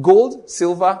 gold,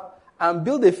 silver, and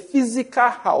build a physical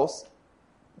house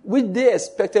which they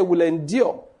expected will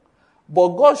endure. But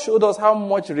God showed us how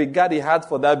much regard he had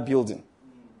for that building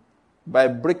by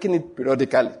breaking it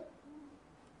periodically.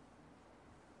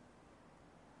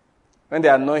 When they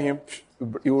annoy him,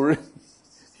 he will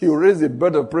raise a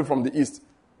bird of prey from the east,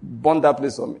 burn that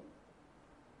place on me.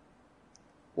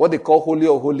 What they call Holy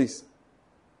of Holies.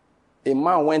 A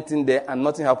man went in there and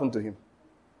nothing happened to him.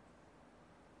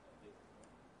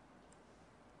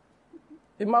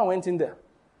 A man went in there.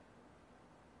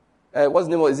 What's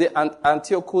the name of it? Is it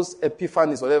Antiochus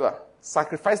Epiphanes, whatever?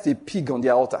 Sacrificed a pig on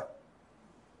their altar.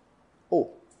 Oh.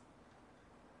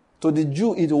 To the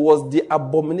Jew, it was the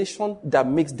abomination that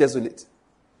makes desolate.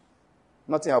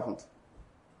 Nothing happened.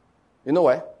 You know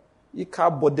why? He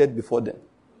carboned before them.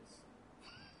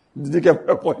 Did you get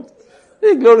my point?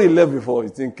 The glory left before. You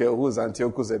think, who's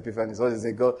Antiochus Epiphanes? So they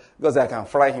say, God, because I can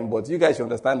fry him, but you guys should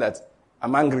understand that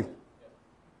I'm angry.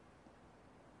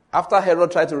 After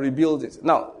Herod tried to rebuild it.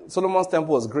 Now, Solomon's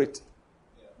temple was great.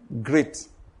 Great.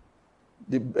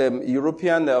 The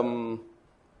European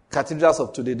cathedrals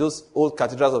of today, those old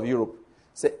cathedrals of Europe,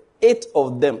 say 8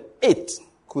 of them, 8,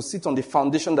 could sit on the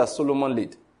foundation that Solomon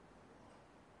laid.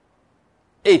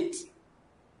 8. It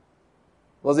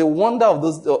was a wonder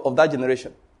of that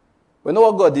generation. We know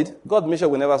what God did. God made sure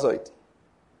we never saw it.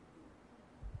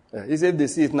 Yeah, he said if they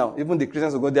see it now, even the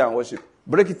Christians will go there and worship.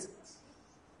 Break it.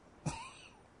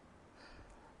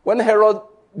 When Herod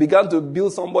began to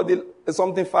build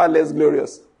something far less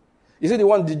glorious, you see the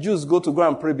one the Jews go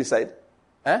and pray beside?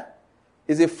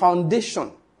 Is a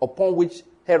foundation upon which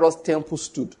Herod's temple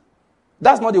stood.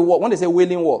 That's not the wall. When they say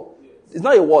Wailing Wall, it's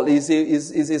not a wall. It's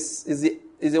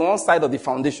a one side of the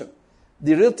foundation.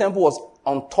 The real temple was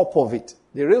on top of it.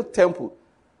 The real temple,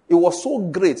 it was so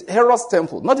great. Herod's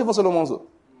temple, not even Solomon's own.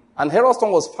 And Herod's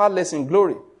temple was far less in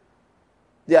glory.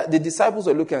 The disciples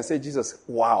were looking and said, Jesus,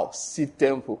 wow, see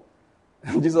temple.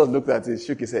 And Jesus looked at it,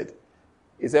 shook his head.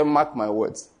 He said, mark my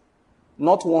words.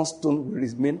 Not one stone will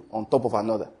remain on top of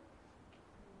another.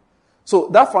 So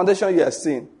that foundation you are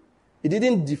seeing, it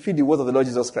didn't defeat the word of the Lord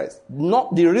Jesus Christ.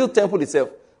 Not the real temple itself.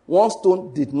 One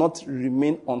stone did not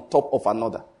remain on top of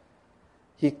another.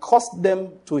 He caused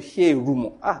them to hear a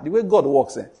rumor. The way God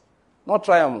works, not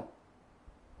triumph.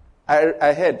 I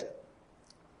read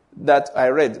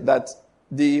that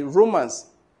the Romans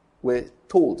were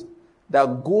told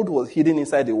that gold was hidden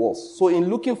inside the walls. So in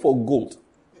looking for gold,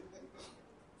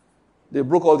 they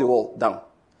broke all the wall down.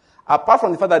 Apart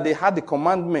from the fact that they had the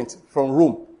commandment from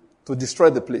Rome to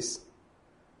destroy the place,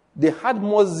 they had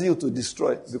more zeal to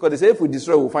destroy, because they said if we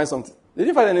destroy, we'll find something. They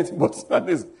didn't find anything, but at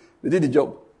least they did the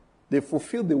job. They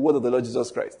fulfilled the word of the Lord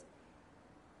Jesus Christ.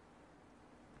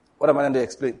 What am I going to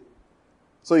explain?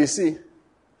 So you see,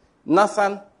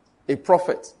 Nathan, a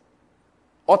prophet,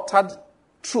 uttered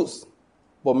truth,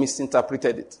 but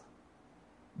misinterpreted it.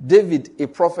 David, a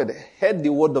prophet, heard the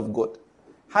word of God,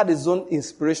 had his own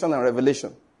inspiration and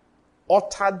revelation,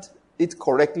 uttered it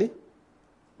correctly,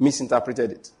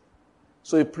 misinterpreted it.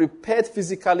 So he prepared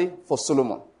physically for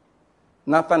Solomon.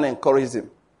 Nathan encouraged him,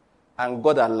 and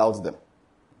God allowed them.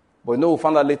 But we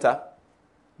found out later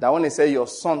that when he said, your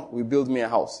son will build me a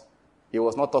house, he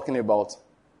was not talking about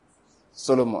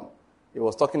Solomon. He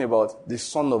was talking about the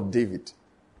son of David.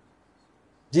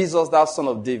 Jesus, thou son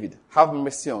of David, have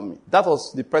mercy on me. That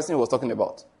was the person he was talking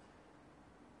about.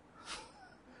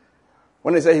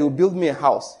 When he said he will build me a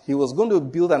house, he was going to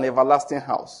build an everlasting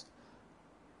house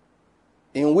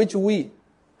in which we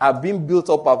are being built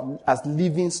up as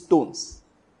living stones.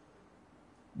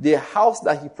 The house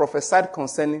that he prophesied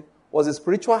concerning was a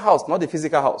spiritual house, not a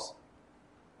physical house.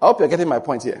 I hope you're getting my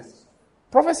point here.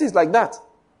 Prophecy is like that.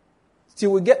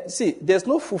 There's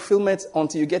no fulfillment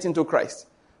until you get into Christ.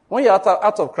 When you're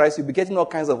out of Christ, you'll be getting all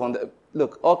kinds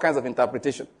of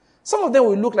interpretation. Some of them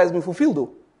will look like it's been fulfilled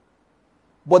though.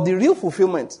 But the real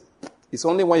fulfillment is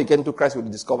only when you get into Christ will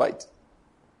you discover it.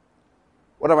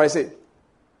 What am I saying?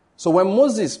 So when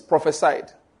Moses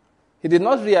prophesied, he did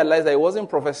not realize that he wasn't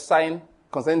prophesying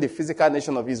concerning the physical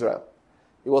nation of Israel.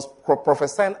 He was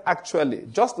prophesying actually,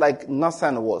 just like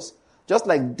Nathan was, just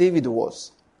like David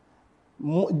was.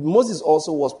 Moses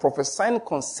also was prophesying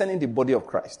concerning the body of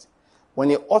Christ. When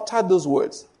he uttered those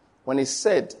words, when he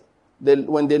said,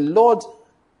 when the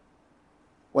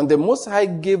Most High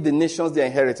gave the nations their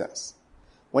inheritance,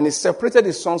 when he separated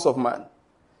the sons of man,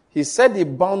 he set the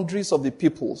boundaries of the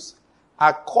peoples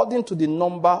according to the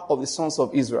number of the sons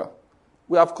of Israel.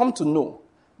 We have come to know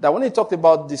that when he talked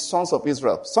about the sons of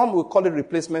Israel, some will call it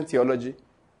replacement theology,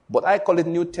 but I call it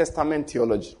New Testament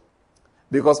theology.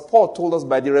 Because Paul told us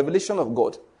by the revelation of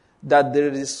God that there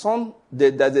is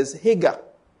that there's Hagar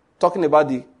talking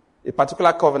about a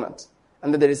particular covenant,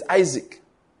 and then there is Isaac.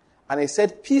 And he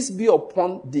said, peace be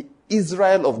upon the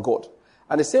Israel of God.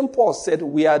 And the same Paul said,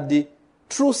 we are the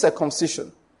true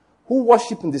circumcision, who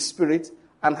worship in the spirit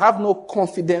and have no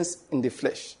confidence in the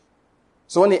flesh.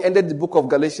 So when he ended the book of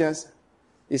Galatians,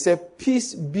 he said,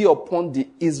 peace be upon the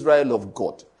Israel of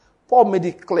God. Paul made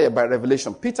it clear by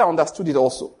revelation. Peter understood it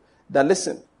also. That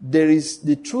listen, there is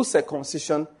the true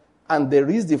circumcision and there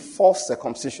is the false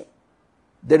circumcision.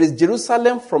 There is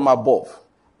Jerusalem from above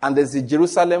and there's the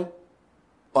Jerusalem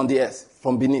on the earth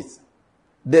from beneath.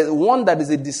 There's one that is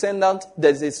a descendant,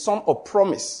 that is a son of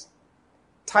promise,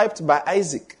 typed by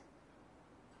Isaac.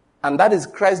 And that is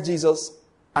Christ Jesus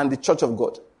and the church of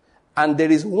God. And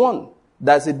there is one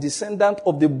that's a descendant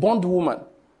of the bondwoman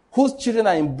whose children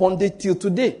are in bondage till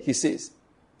today, he says.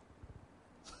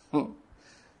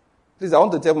 Please, I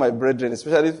want to tell my brethren,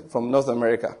 especially from North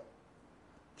America,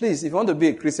 please, if you want to be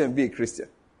a Christian, be a Christian.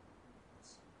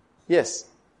 Yes.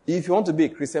 If you want to be a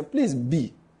Christian, please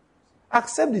be.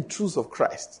 Accept the truth of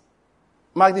Christ.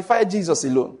 Magnify Jesus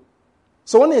alone.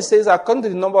 So when he says, according to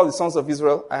the number of the sons of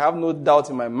Israel, I have no doubt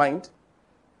in my mind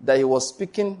that he was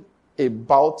speaking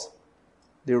about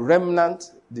the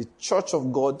remnant, the church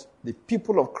of God, the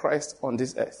people of Christ on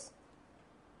this earth.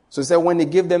 So he said when he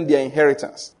gave them their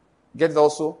inheritance, get it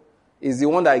also, is the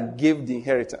one that gave the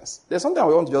inheritance. There's something I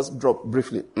want to just drop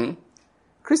briefly.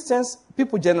 Christians,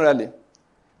 people generally,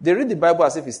 they read the Bible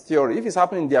as if it's theory. If it's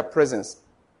happening in their presence,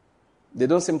 they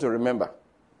don't seem to remember.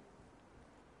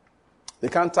 They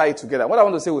can't tie it together. What I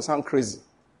want to say will sound crazy.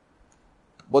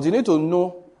 But you need to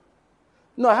know.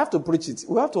 No, I have to preach it.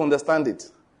 We have to understand it.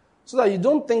 So that you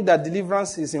don't think that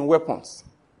deliverance is in weapons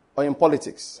or in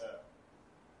politics.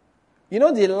 You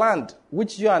know the land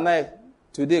which you and I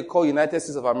today call United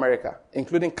States of America,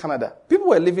 including Canada. People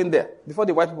were living there before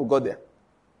the white people got there.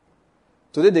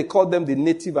 Today they call them the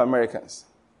Native Americans.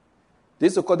 They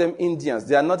used to call them Indians.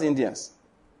 They are not Indians.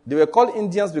 They were called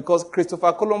Indians because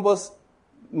Christopher Columbus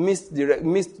missed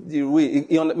the way.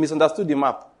 He misunderstood the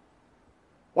map.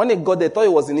 When he got there, he thought he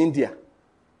was in India.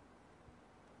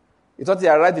 He thought he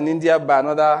arrived in India by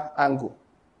another angle.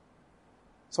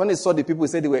 So when he saw the people, he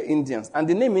said they were Indians. And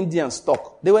the name Indians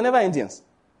stuck. They were never Indians.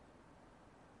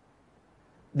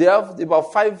 They have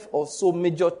about 5 or so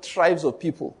major tribes of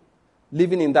people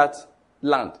living in that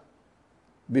land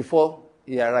before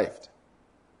he arrived.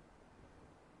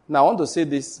 Now, I want to say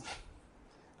this.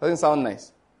 Doesn't sound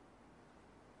nice.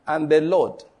 And the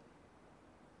Lord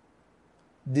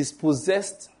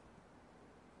dispossessed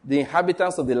the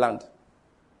inhabitants of the land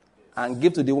and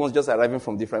gave to the ones just arriving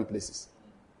from different places.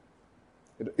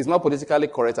 It's not politically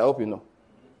correct, I hope you know.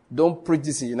 Don't preach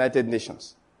this in United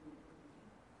Nations.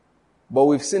 But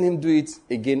we've seen him do it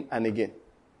again and again.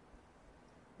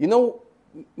 You know,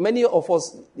 many of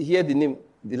us hear the name,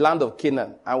 the land of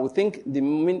Canaan, and we think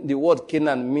the word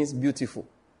Canaan means beautiful.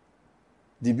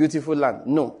 The beautiful land.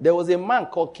 No, there was a man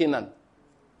called Canaan.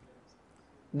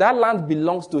 That land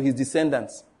belongs to his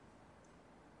descendants.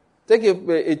 Take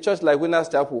a church like Winners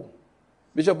Chapel.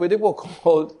 Bishop Oyedepo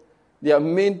called their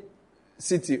main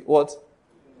city what?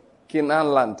 Canaan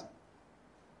land.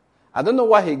 I don't know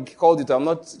why he called it. I'm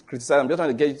not criticizing. I'm just trying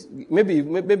to get it.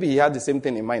 Maybe he had the same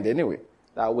thing in mind anyway.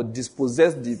 That would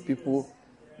dispossess the people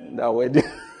that were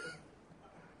there.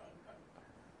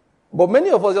 But many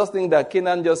of us just think that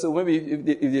Canaan just, maybe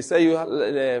if they say you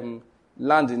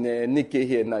land in Nikkei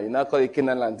here now, you now call it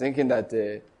Canaan land, thinking that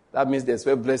that means that's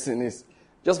where blessing is.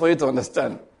 Just for you to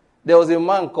understand. There was a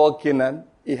man called Canaan.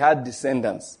 He had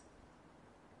descendants.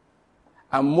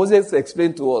 And Moses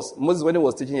explained to us, Moses when he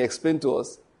was teaching, he explained to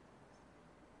us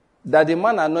that the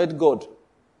man annoyed God.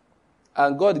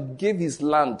 And God gave his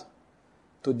land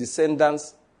to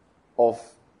descendants of,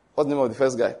 what's the name of the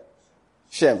first guy?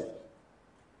 Shem.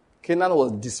 Canaan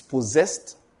was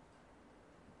dispossessed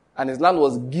and his land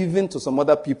was given to some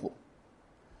other people.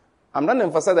 I'm trying to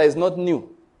emphasize that it's not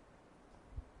new.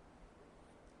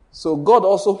 So God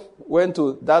also went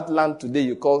to that land today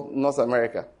you call North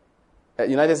America,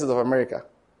 United States of America,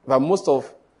 but most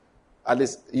of, at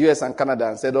least US and Canada,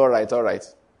 and said, all right,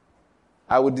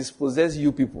 I will dispossess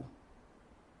you people.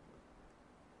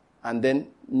 And then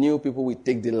new people will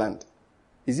take the land.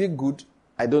 Is it good?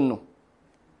 I don't know.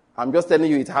 I'm just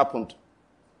telling you it happened.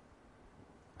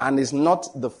 And it's not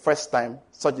the first time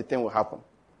such a thing will happen.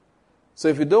 So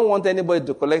if you don't want anybody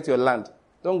to collect your land,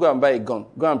 don't go and buy a gun.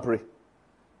 Go and pray.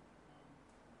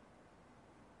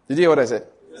 Did you hear what I said?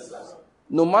 Yes, sir.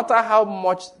 No matter how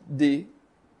much the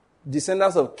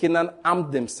descendants of Canaan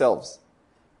armed themselves,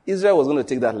 Israel was going to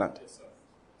take that land. Yes, sir.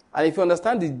 And if you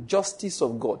understand the justice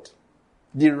of God,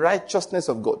 the righteousness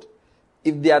of God,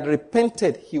 if they had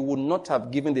repented, he would not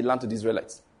have given the land to the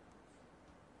Israelites.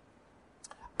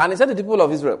 And he said to the people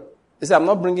of Israel, he said, I'm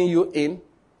not bringing you in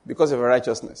because of your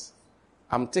righteousness.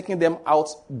 I'm taking them out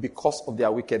because of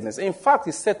their wickedness. In fact,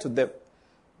 he said to them,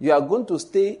 you are going to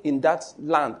stay in that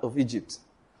land of Egypt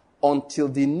until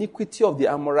the iniquity of the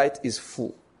Amorite is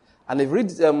full. And if you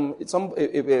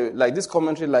read like this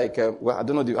commentary, like, I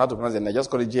don't know how to pronounce it, I just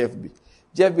call it JFB.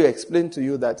 JFB explained to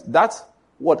you that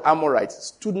word Amorite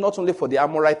stood not only for the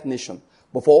Amorite nation,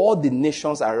 but for all the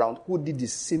nations around who did the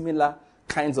similar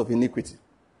kinds of iniquity.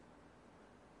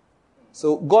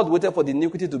 So God waited for the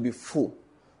iniquity to be full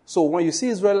So when you see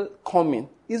Israel coming,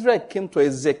 Israel came to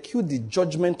execute the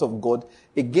judgment of God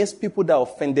against people that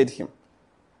offended him.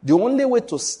 The only way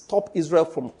to stop Israel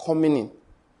from coming in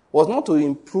was not to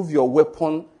improve your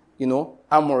weapon,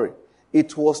 armory.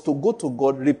 It was to go to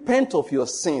God, repent of your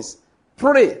sins,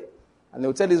 pray, and they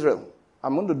will tell Israel,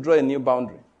 I'm going to draw a new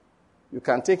boundary. You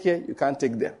can take here, you can't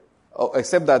take there.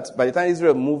 Except that by the time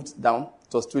Israel moved down,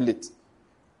 it was too late.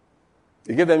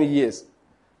 He gave them years.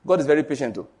 God is very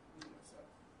patient too.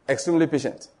 Extremely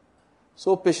patient.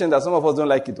 So patient that some of us don't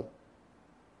like it too.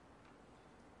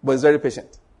 But he's very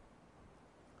patient.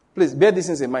 Please bear these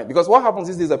things in mind. Because what happens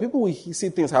is that people will see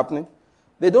things happening.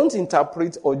 They don't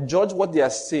interpret or judge what they are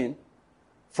saying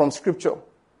from Scripture.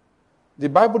 The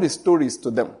Bible is stories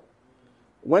to them.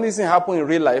 When this thing happens in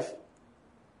real life,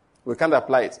 we can't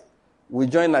apply it. We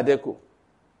join NADECO.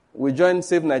 We join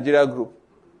Save Nigeria Group.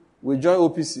 We join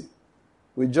OPC.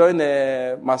 We join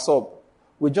MASOB.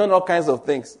 We join all kinds of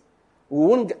things. We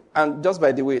won't, and just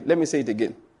by the way, let me say it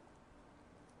again.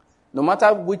 No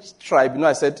matter which tribe,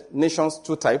 I said nations,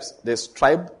 2 types. There's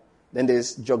tribe, then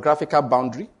there's geographical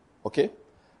boundary, okay?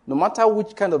 No matter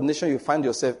which kind of nation you find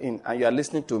yourself in, and you are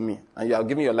listening to me, and you are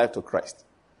giving your life to Christ,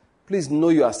 please know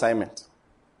your assignment.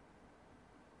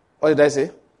 What did I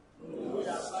say? Know your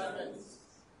assignment.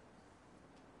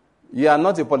 You are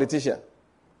not a politician.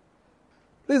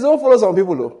 Please don't follow some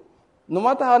people, though. No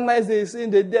matter how nice they say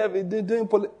they're doing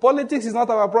politics is not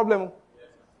our problem.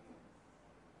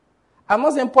 I'm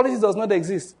not saying politics does not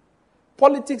exist.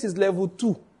 Politics is level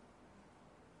 2.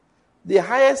 The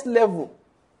highest level,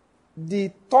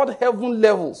 the third heaven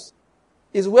levels,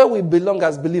 is where we belong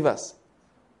as believers.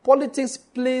 Politics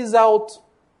plays out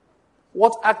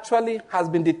what actually has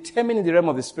been determined in the realm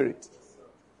of the Spirit.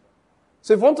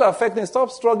 So if you want to affect things,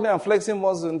 stop struggling and flexing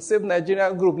muscles and Save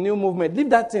Nigeria Group, new movement. Leave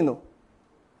that thing.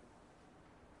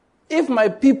 If my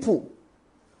people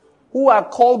who are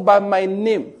called by my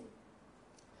name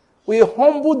will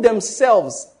humble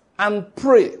themselves and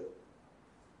pray.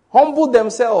 Humble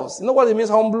themselves. You know what it means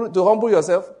to humble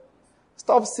yourself?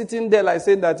 Stop sitting there like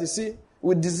saying that, you see,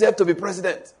 we deserve to be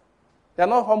president. You have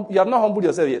not humbled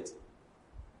yourself yet.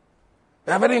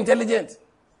 You are very intelligent.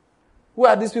 Who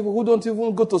are these people who don't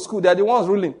even go to school? They are the ones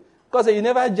ruling. Because you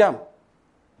never jam.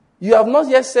 You have not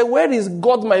yet said, where is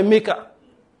God my maker?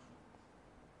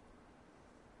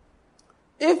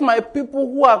 If my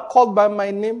people who are called by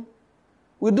my name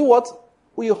will do what?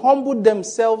 We humble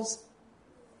themselves,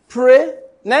 pray.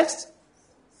 Next.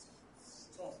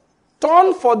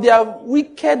 Turn for their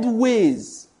wicked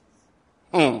ways.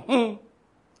 How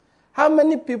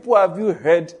many people have you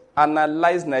heard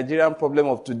analyze Nigerian problem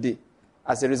of today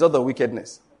as a result of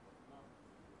wickedness?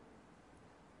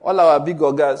 All our big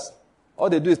ogas, all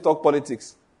they do is talk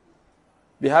politics.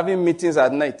 Be having meetings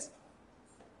at night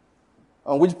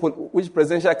on which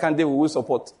presidential candidate we will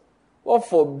support. What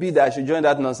forbid that I should join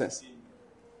that nonsense?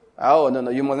 Oh, no,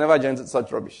 you must never join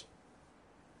such rubbish.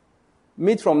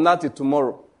 Meet from now till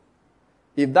tomorrow.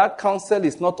 If that counsel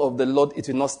is not of the Lord, it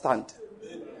will not stand.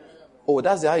 Oh,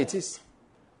 that's how it is.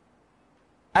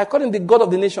 I call him the God of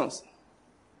the nations.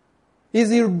 He's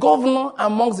the governor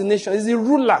amongst the nations. He's the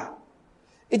ruler.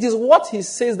 It is what he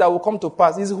says that will come to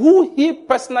pass. It's who he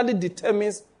personally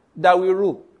determines that will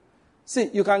rule. See,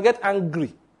 you can get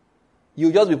angry.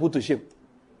 You'll just be put to shame.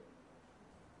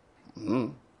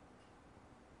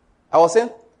 I was saying,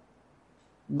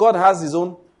 God has his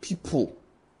own people.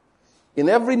 In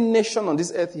every nation on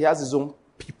this earth, he has his own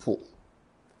people.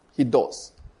 He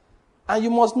does. And you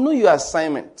must know your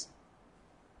assignment.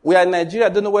 We are in Nigeria. I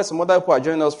don't know where some other people are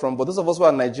joining us from, but those of us who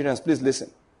are Nigerians, please listen.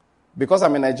 Because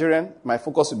I'm a Nigerian, my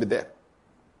focus will be there.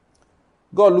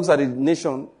 God looks at the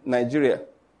nation, Nigeria,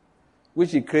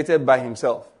 which he created by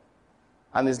himself,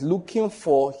 and is looking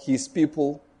for his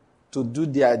people to do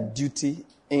their duty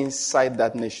inside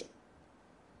that nation.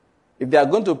 If they are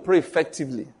going to pray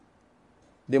effectively,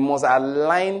 they must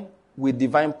align with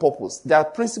divine purpose. There are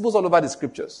principles all over the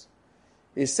scriptures.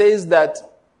 It says that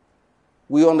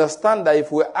we understand that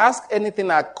if we ask anything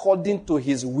according to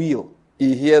his will,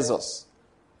 he hears us.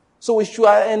 So we should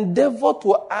endeavor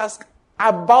to ask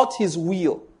about his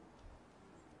will.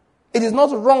 It is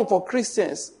not wrong for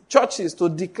Christians, churches, to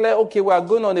declare, okay, we are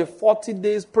going on a 40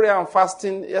 days prayer and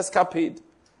fasting escapade,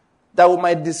 that we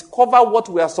might discover what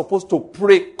we are supposed to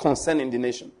pray concerning the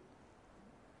nation.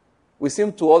 We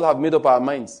seem to all have made up our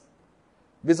minds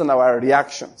based on our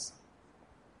reactions.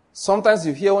 Sometimes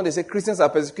you hear when they say Christians are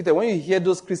persecuted, when you hear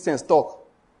those Christians talk,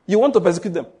 you want to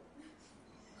persecute them.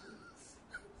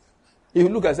 You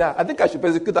look and say, I think I should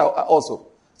persecute also.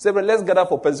 Say, let's gather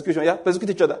for persecution. Yeah,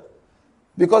 persecute each other.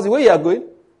 Because the way you are going,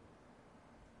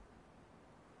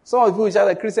 Some of the people which are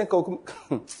the Christian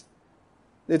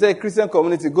they tell a Christian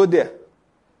community, go there.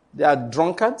 They are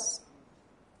drunkards.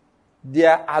 They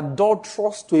are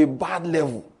adulterous to a bad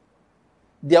level.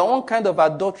 Their own kind of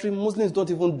adultery, Muslims don't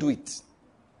even do it.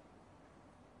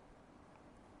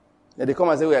 And they come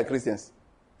and say, we are Christians.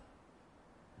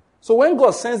 So when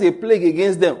God sends a plague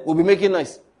against them, we'll be making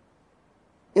noise.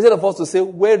 Instead of us to say,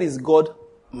 where is God,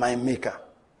 my maker?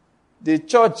 The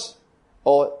church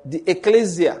or the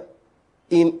ecclesia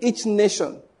in each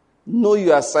nation know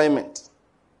your assignment.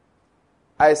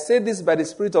 I say this by the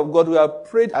Spirit of God. We have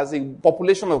prayed as a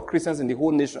population of Christians in the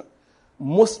whole nation.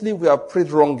 Mostly we have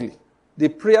prayed wrongly. The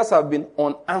prayers have been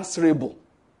unanswerable.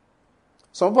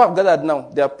 Some people have gathered now.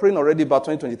 They are praying already about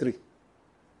 2023.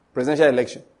 Presidential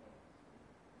election.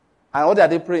 And what are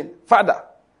they praying? Father,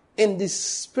 in the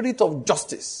spirit of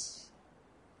justice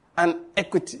and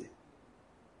equity,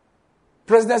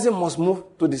 presidency must move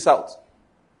to the south.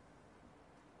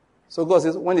 So God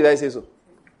says, when did I say so?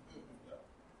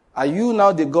 Are you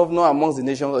now the governor amongst the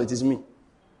nations, or it is me?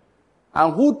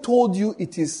 And who told you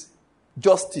it is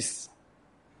justice?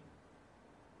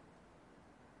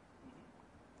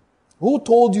 Who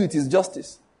told you it is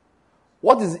justice?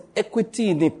 What is equity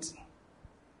in it?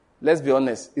 Let's be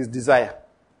honest, it's desire.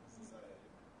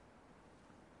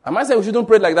 Am I saying we shouldn't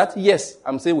pray like that? Yes,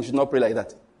 I'm saying we should not pray like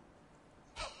that.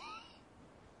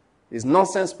 It's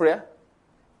nonsense prayer.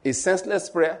 It's senseless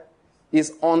prayer.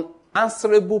 It's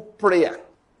unanswerable prayer.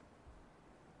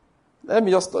 Let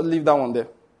me just leave that one there.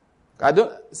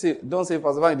 Don't say,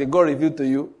 Pastor Frank, did God reveal to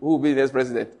you who will be the next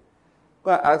president?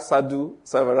 Go and ask Sadhu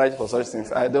Savaraj for such things.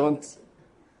 I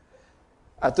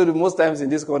told you most times in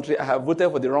this country, I have voted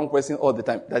for the wrong person all the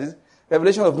time. That is,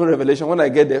 revelation of no revelation. When I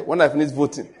get there, when I finish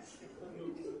voting,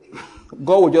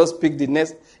 God will just pick the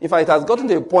next. In fact, it has gotten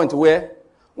to a point where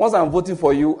once I'm voting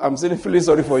for you, I'm still feeling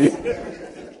sorry for you.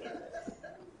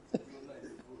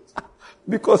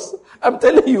 Because I'm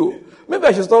telling you, maybe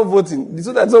I should stop voting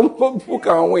so that some people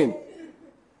can win.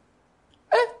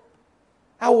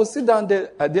 I will sit down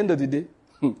there at the end of the day.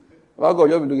 Well, God,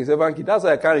 you'll be looking, say, Vanki, that's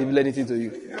why I can't reveal anything to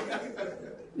you.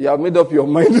 You have made up your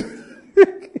mind.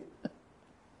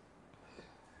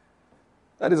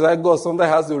 That is why God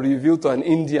sometimes has to reveal to an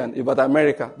Indian about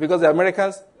America. Because the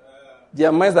Americans,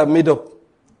 their minds are made up.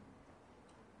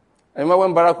 I remember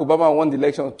when Barack Obama won the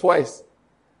election twice.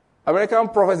 American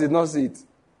prophets did not see it.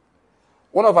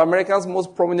 One of America's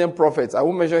most prominent prophets, I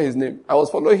won't mention his name. I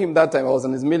was following him that time. I was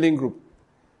in his mailing group.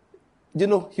 You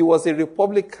know, he was a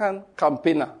Republican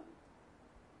campaigner.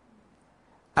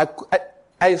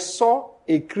 I saw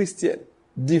a Christian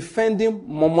defending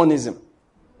Mormonism.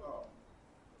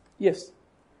 Yes.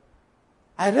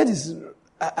 I read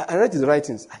his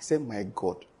writings. I said, my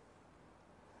God.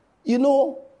 You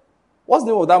know, what's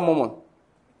the name of that Mormon?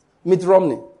 Mitt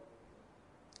Romney.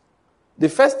 The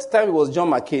first time it was John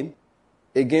McCain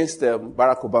against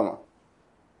Barack Obama.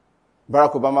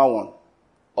 Barack Obama won.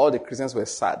 All the Christians were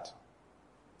sad.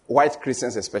 White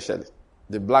Christians especially.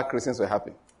 The black Christians were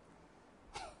happy.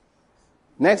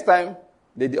 Next time,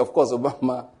 of course,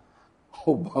 Obama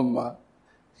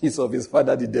is of his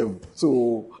father, the devil.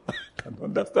 So, I can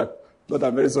understand. But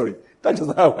I'm very sorry. That's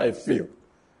just how I feel.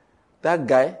 That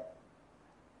guy,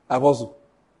 Apostle,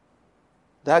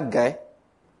 that guy,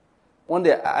 one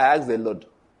day I asked the Lord,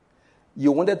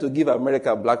 you wanted to give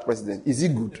America a black president. Is he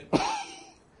good?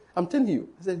 I'm telling you.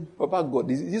 I said, Papa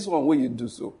God, is this one way you do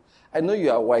so? I know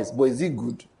you are wise, but is he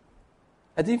good?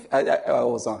 I think I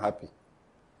was unhappy.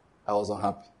 I was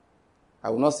unhappy. I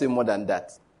will not say more than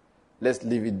that. Let's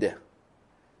leave it there.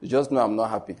 You just know I'm not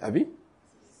happy. Abi?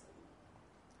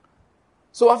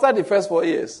 So after the first 4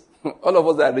 years, all of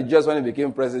us that rejoiced when he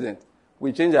became president,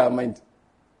 we changed our mind.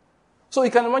 So you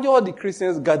can imagine all the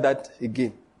Christians gathered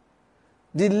again.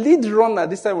 The lead runner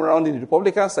this time around in the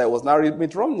Republican side was now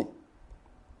Mitt Romney.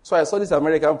 So I saw this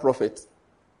American prophet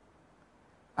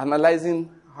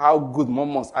analyzing how good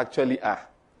Mormons actually are.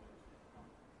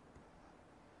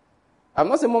 I'm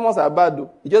not saying Mormons are bad,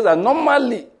 though. It's just that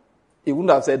normally he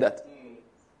wouldn't have said that.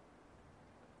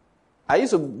 I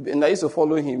used to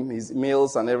follow him, his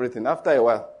mails and everything. After a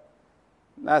while,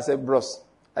 now I said, bros,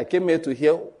 I came here to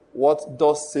hear what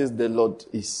thus says the Lord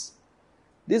is.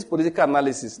 This political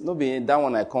analysis, no be that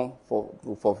one I come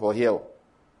for here.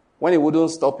 When he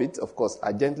wouldn't stop it, of course,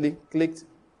 I gently clicked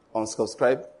on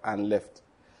subscribe and left.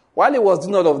 While he was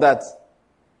doing all of that,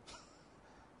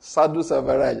 Sadhu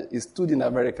Savaraj, he stood in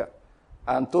America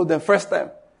and told them first time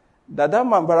that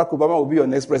man Barack Obama will be your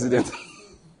next president.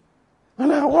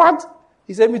 And I, what?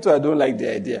 He said, me too, I don't like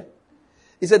the idea.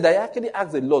 He said, I actually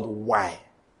asked the Lord, why?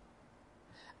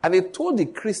 And he told the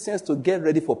Christians to get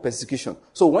ready for persecution.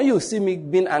 So when you see me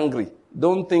being angry,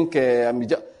 Don't think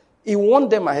he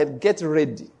warned them ahead, get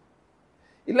ready.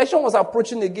 Election was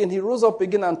approaching again. He rose up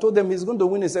again and told them he's going to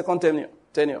win a second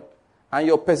tenure. And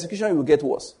your persecution will get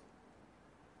worse.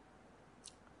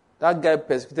 That guy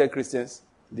persecuted Christians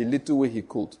the little way he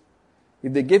could.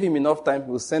 If they gave him enough time,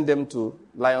 he would send them to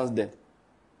Lion's Den.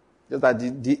 Just that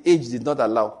the age did not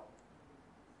allow.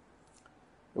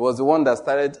 He was the one that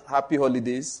started Happy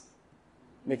Holidays,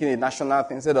 making a national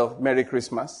thing instead of Merry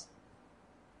Christmas.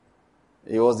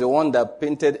 He was the one that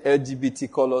painted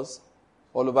LGBT colors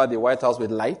all over the White House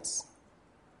with lights.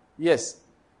 Yes,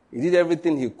 he did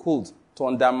everything he could to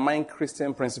undermine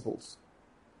Christian principles.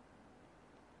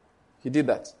 He did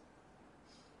that.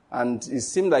 And it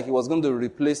seemed like he was going to be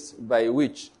replaced by a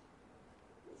witch.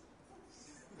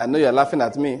 I know you're laughing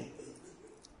at me,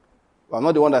 but I'm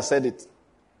not the one that said it.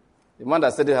 The man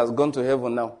that said it has gone to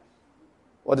heaven now.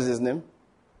 What is his name?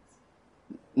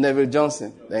 Neville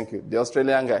Johnson. Thank you. The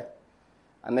Australian guy.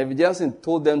 And Neville Johnson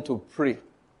told them to pray.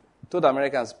 He told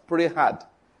Americans, pray hard.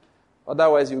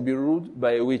 Otherwise, you'll be ruled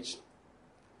by a witch.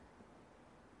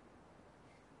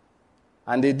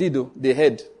 And they did, though. They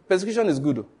heard. Persecution is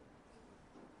good, though.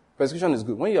 Persecution is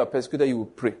good. When you are persecuted, you will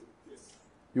pray.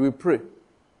 You will pray.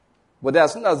 But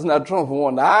as soon as Donald Trump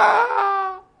won,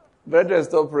 brethren,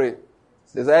 stop praying.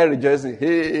 They started rejoicing.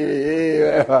 Hey,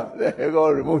 they're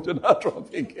going to remove Donald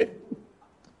Trump again.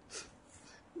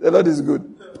 The Lord is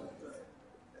good.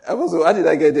 I was, how did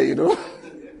I get there,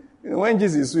 when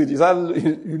Jesus is sweet,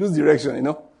 you lose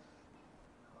direction,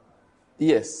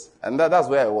 Yes, and that's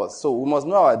where I was. So we must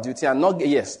know our duty and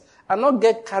not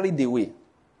get carried away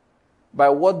by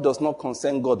what does not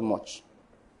concern God much.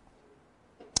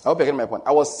 I hope you get my point.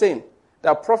 I was saying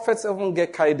that prophets often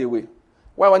get carried away.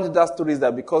 Why I wanted that story is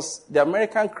that because the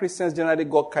American Christians generally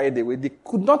got carried away, they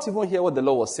could not even hear what the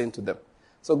Lord was saying to them.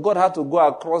 So God had to go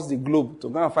across the globe to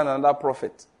go and find another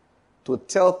prophet to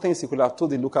tell things he could have told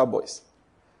the local boys.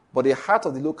 But the heart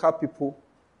of the local people,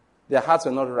 their hearts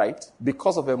were not right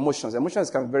because of emotions. Emotions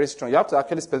can be very strong. You have to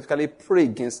actually specifically pray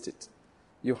against it.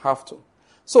 You have to.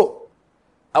 So,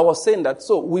 I was saying that,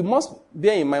 so we must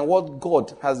bear in mind what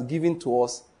God has given to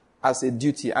us as a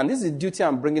duty. And this is a duty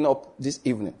I'm bringing up this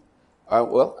evening.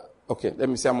 Let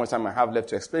me see how much time I have left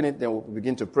to explain it, then we'll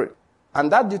begin to pray.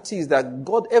 And that duty is that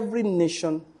God, every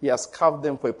nation, He has carved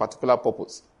them for a particular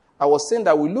purpose. I was saying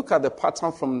that we look at the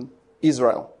pattern from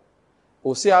Israel.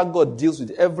 We'll see how God deals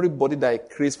with everybody that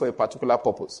He creates for a particular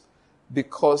purpose.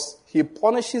 Because He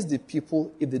punishes the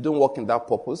people if they don't work in that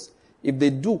purpose. If they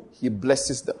do, He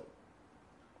blesses them.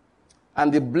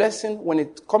 And the blessing, when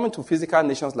it comes to physical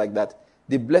nations like that,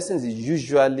 the blessing is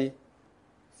usually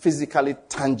physically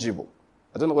tangible.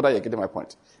 I don't know whether you're getting my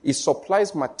point. It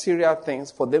supplies material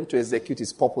things for them to execute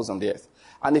His purpose on the earth.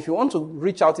 And if you want to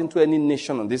reach out into any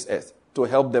nation on this earth to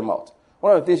help them out,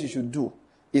 one of the things you should do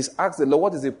is ask the Lord,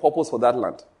 what is the purpose for that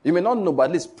land? You may not know, but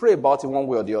at least pray about it one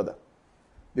way or the other.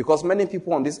 Because many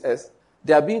people on this earth,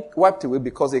 they are being wiped away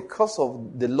because the curse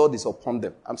of the Lord is upon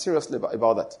them. I'm serious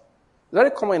about that.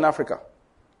 Very common in Africa.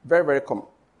 Very, very common.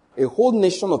 A whole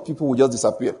nation of people will just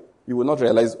disappear. You will not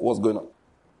realize what's going on.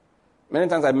 Many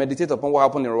times I meditate upon what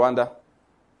happened in Rwanda,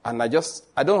 and I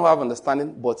don't have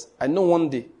understanding, but I know one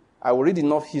day I will read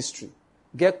enough history,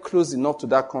 get close enough to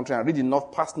that country, and read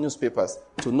enough past newspapers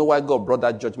to know why God brought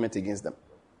that judgment against them.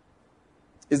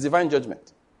 It's divine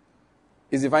judgment.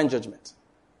 It's divine judgment.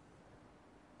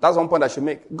 That's one point I should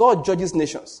make. God judges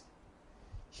nations.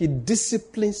 He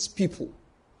disciplines people.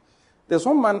 There's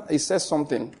one man, he says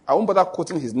something. I won't bother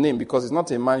quoting his name because he's not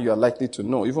a man you are likely to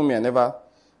know. Even me, I never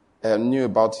knew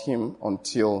about him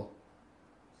until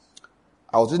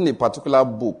I was reading a particular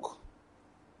book.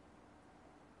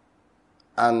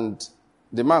 And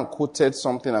the man quoted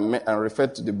something and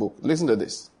referred to the book. Listen to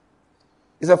this.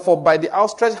 He said, "For by the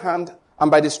outstretched hand and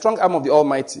by the strong arm of the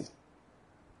Almighty,"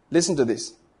 listen to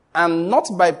this, "and not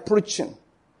by preaching,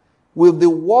 will the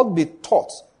world be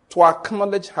taught to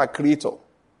acknowledge her Creator,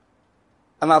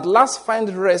 and at last find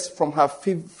rest from her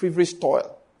feverish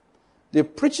toil. The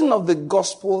preaching of the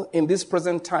gospel in this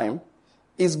present time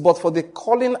is but for the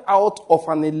calling out of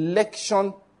an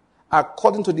election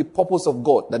according to the purpose of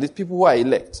God," that is, people who are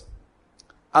elect,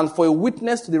 "and for a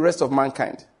witness to the rest of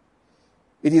mankind.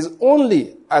 It is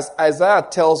only, as Isaiah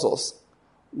tells us,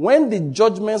 when the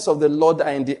judgments of the Lord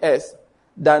are in the earth,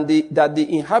 that the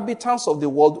inhabitants of the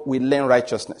world will learn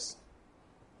righteousness."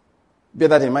 Bear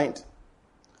that in mind.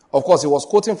 Of course, he was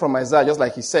quoting from Isaiah, just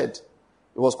like he said.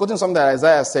 He was quoting something that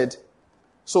Isaiah said.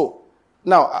 So,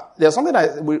 now, there's something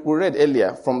that we read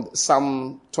earlier from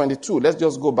Psalm 22. Let's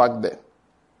just go back there.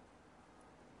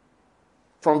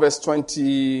 From verse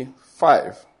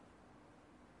 25.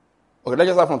 Okay, let's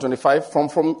just start from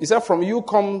 25. He said, from you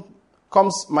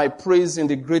comes my praise in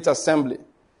the great assembly.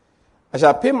 I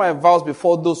shall pay my vows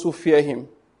before those who fear him.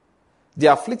 The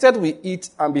afflicted will eat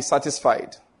and be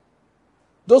satisfied.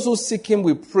 Those who seek him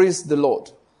will praise the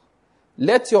Lord.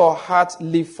 Let your heart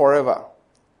live forever.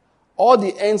 All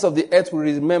the ends of the earth will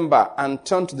remember and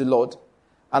turn to the Lord,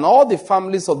 and all the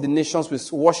families of the nations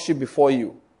will worship before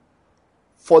you.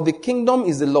 For the kingdom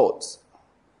is the Lord's,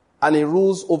 and he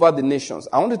rules over the nations.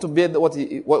 I want you to bear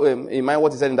in mind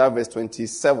what he said in that verse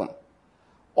 27.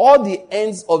 All the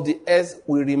ends of the earth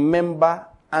will remember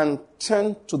and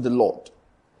turn to the Lord,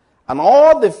 and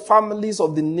all the families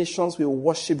of the nations will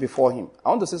worship before him. I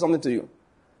want to say something to you.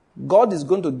 God is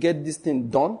going to get this thing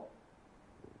done.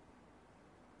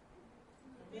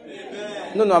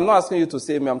 Amen. No, I'm not asking you to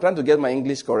say me. I'm trying to get my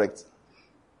English correct.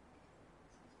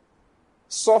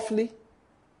 Softly,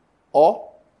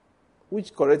 or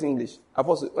which correct English?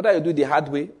 Apostle, whether you do it the hard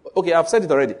way. Okay, I've said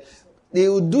it already. They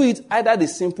will do it either the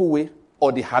simple way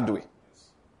or the hard way.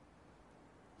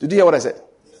 Did you hear what I said?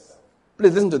 Yes.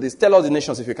 Please listen to this. Tell all the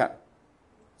nations if you can.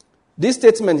 This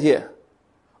statement here.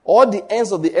 All the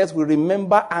ends of the earth will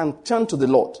remember and turn to the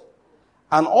Lord.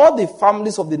 And all the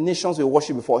families of the nations will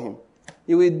worship before him.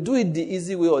 He will do it the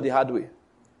easy way or the hard way.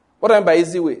 What do I mean by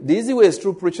easy way? The easy way is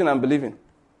through preaching and believing.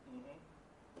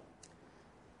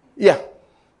 Yeah.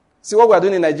 See what we are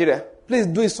doing in Nigeria? Please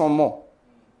do it some more.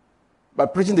 By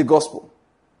preaching the gospel.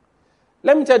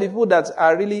 Let me tell you, the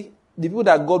people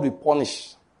that God will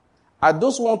punish are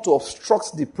those who want to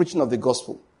obstruct the preaching of the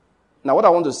gospel. Now what I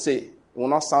want to say, it will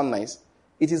not sound nice.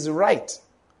 It is right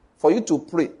for you to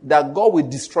pray that God will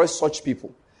destroy such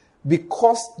people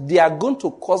because they are going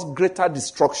to cause greater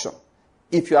destruction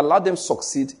if you allow them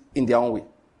succeed in their own way.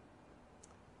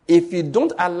 If you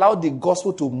don't allow the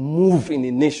gospel to move in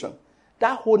a nation,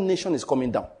 that whole nation is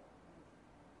coming down.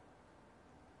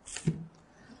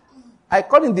 I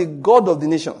call him the God of the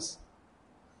nations.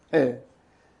 He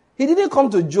didn't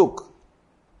come to joke.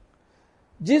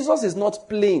 Jesus is not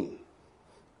playing.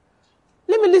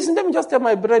 Let me just tell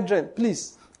my brethren,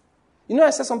 please. You know,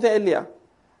 I said something earlier,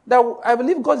 that I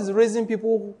believe God is raising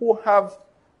people who have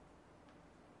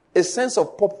a sense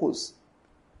of purpose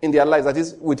in their lives, that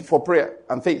is, for prayer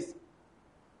and faith.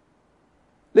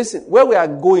 Listen, where we are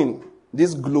going,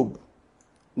 this globe,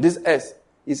 this earth,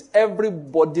 is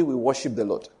everybody will worship the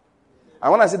Lord.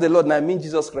 And when I say the Lord, I mean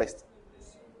Jesus Christ.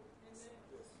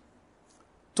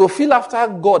 To feel after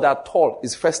God at all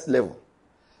is first level.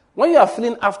 When you are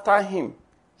feeling after him,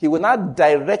 he will not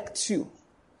direct you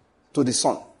to the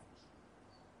Son.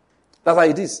 That's how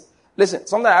it is. Listen,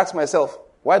 sometimes I ask myself,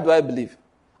 why do I believe?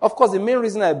 Of course, the main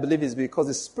reason I believe is because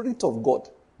the Spirit of God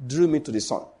drew me to the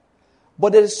Son.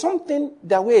 But there is something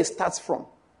that where it starts from.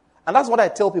 And that's what I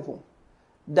tell people.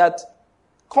 That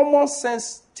common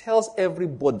sense tells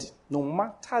everybody, no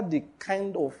matter the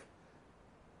kind of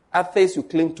atheist you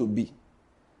claim to be,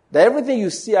 that everything you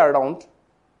see around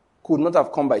could not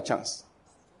have come by chance.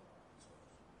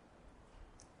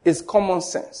 It's common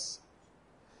sense.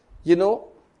 You know,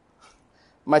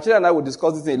 my children and I will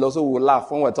discuss this thing, also we will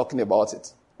laugh when we're talking about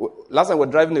it. Last time we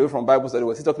were driving away from Bible study, we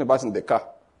were still talking about it in the car.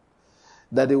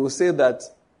 That they will say that,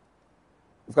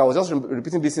 if I was just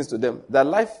repeating these things to them,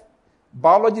 that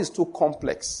biology is too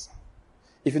complex.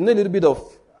 If you know a little bit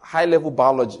of high-level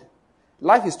biology,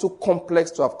 life is too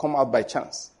complex to have come out by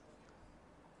chance.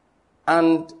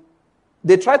 And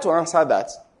they try to answer that,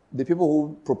 the people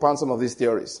who propound some of these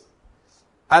theories.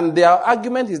 And their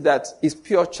argument is that it's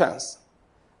pure chance.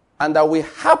 And that we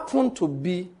happen to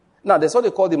be... Now, there's what they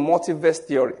call the multiverse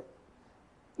theory.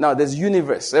 Now, there's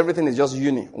universe. Everything is just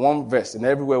one verse in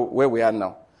everywhere where we are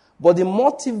now. But the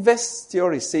multiverse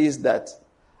theory says that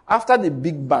after the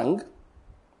Big Bang,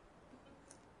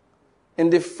 in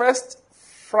the first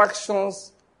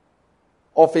fractions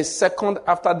of a second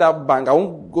after that bang, I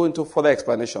won't go into further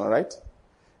explanation, right?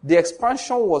 The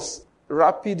expansion was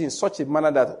rapid in such a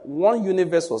manner that one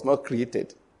universe was not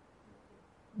created.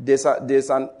 There's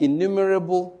an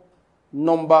innumerable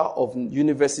number of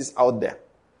universes out there.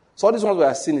 So all these ones we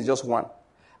are seeing is just one.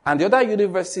 And the other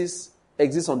universes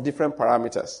exist on different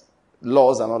parameters,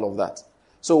 laws and all of that.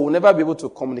 So we'll never be able to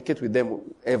communicate with them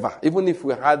ever. Even if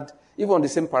we had, even on the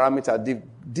same parameter, the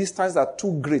distances are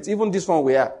too great. Even this one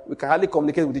we can hardly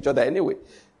communicate with each other anyway.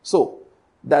 So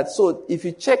if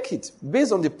you check it,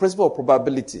 based on the principle of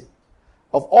probability,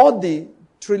 of all the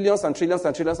trillions and trillions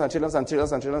and trillions and trillions and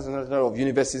trillions and trillions and trillions of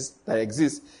universes that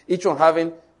exist, each one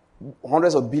having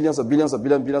hundreds of billions of billions of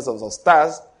billions of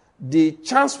stars, the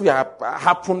chance will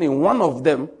happen in one of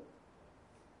them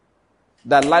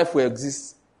that life will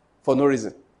exist for no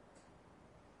reason.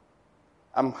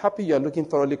 I'm happy you're looking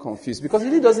thoroughly confused because it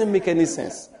really doesn't make any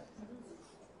sense.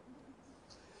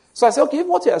 So I said, okay, if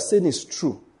what you are saying is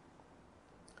true,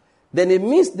 then it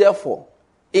means, therefore,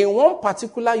 in one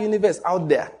particular universe out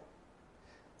there,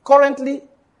 currently,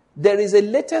 there is a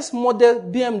latest model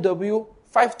BMW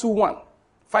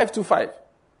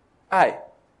 525i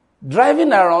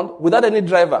driving around without any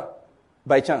driver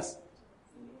by chance.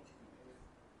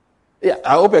 Yeah,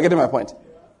 I hope you're getting my point.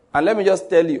 And let me just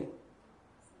tell you,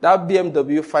 that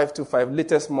BMW 525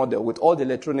 latest model with all the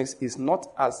electronics is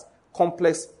not as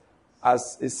complex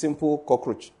as a simple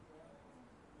cockroach.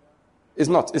 It's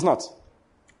not. It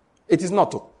is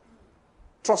not.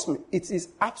 Trust me, it is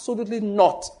absolutely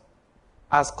not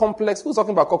as complex. Who's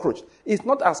talking about cockroach? It's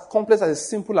not as complex as a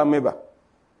simple amoeba.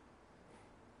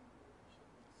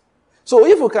 So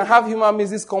if we can have human beings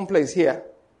this complex here,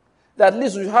 that at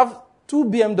least we have 2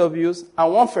 BMWs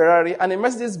and 1 Ferrari and a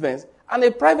Mercedes-Benz and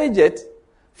a private jet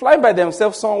flying by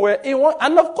themselves somewhere in one,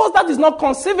 and of course that is not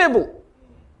conceivable.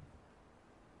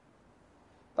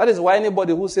 That is why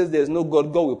anybody who says there is no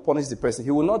God, God will punish the person.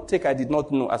 He will not take "I did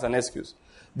not know" as an excuse.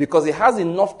 Because he has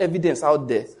enough evidence out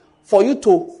there for you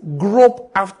to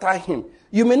grope after him.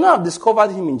 You may not have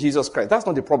discovered him in Jesus Christ. That's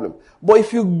not the problem. But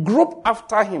if you grope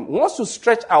after him, once you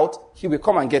stretch out, he will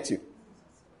come and get you.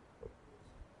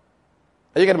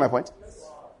 Are you getting my point?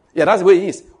 Yeah, that's the way he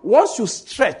is. Once you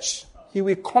stretch, he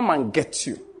will come and get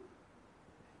you.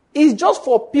 It's just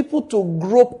for people to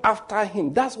grope after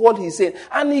him. That's what he's saying.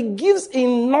 And he gives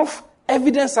enough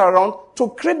evidence around to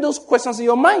create those questions in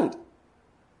your mind.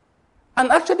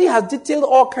 And actually has detailed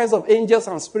all kinds of angels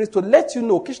and spirits to let you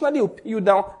know. Occasionally he'll pin you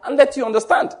down and let you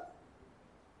understand.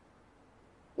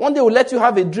 One day he'll let you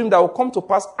have a dream that will come to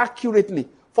pass accurately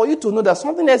for you to know that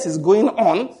something else is going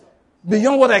on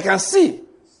beyond what I can see.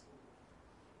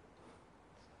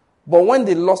 But when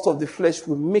the lust of the flesh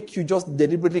will make you just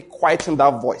deliberately quieten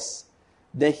that voice,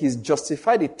 then he's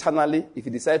justified eternally if he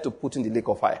decides to put in the lake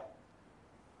of fire.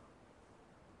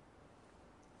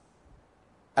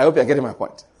 I hope you're getting my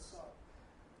point.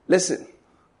 Listen,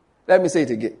 let me say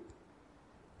it again.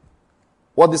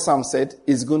 What this psalm said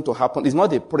is going to happen. It's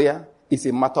not a prayer, it's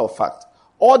a matter of fact.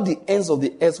 All the ends of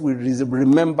the earth will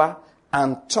remember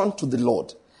and turn to the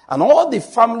Lord. And all the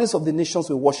families of the nations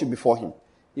will worship before him.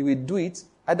 He will do it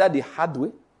either the hard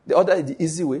way, the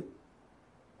easy way,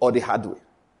 or the hard way.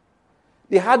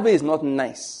 The hard way is not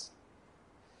nice.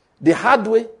 The hard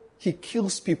way, he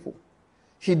kills people.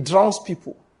 He drowns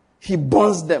people. He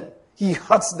burns them. He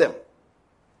hurts them.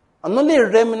 And only a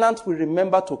remnant will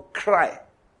remember to cry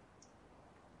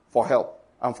for help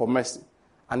and for mercy.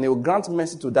 And he will grant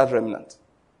mercy to that remnant.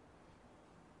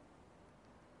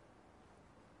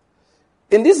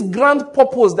 In this grand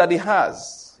purpose that he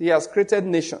has created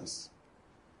nations.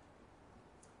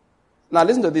 Now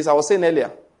listen to this, I was saying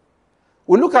earlier.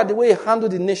 We look at the way he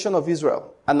handled the nation of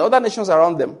Israel and other nations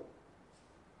around them.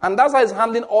 And that's how he's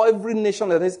handling every nation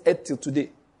that is earth till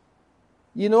today.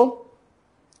 You know,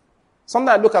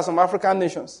 sometimes I look at some African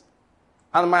nations,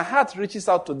 and my heart reaches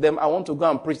out to them. I want to go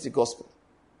and preach the gospel.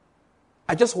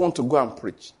 I just want to go and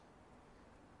preach.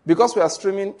 Because we are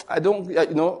streaming,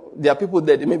 there are people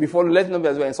there, they may be following, let them know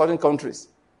as we're in certain countries.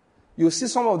 You see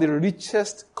some of the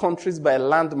richest countries by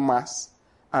land mass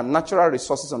and natural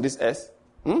resources on this earth.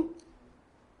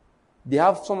 They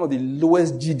have some of the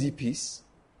lowest GDPs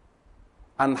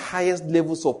and highest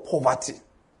levels of poverty.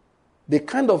 The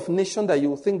kind of nation that you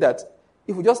will think that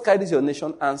if you just carry this your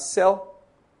nation and sell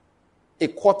a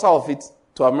quarter of it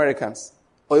to Americans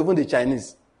or even the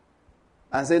Chinese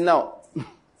and say, now,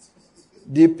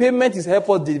 the payment is help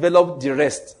us develop the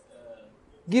rest.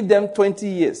 Give them 20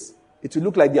 years. It will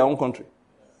look like their own country.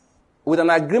 With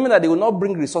an agreement that they will not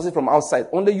bring resources from outside,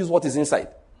 only use what is inside.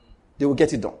 They will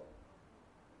get it done.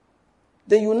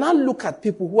 Then you now look at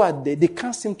people who are there, they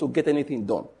can't seem to get anything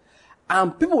done.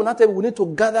 And people will not tell you, we need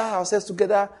to gather ourselves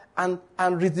together and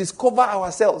rediscover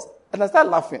ourselves. And I started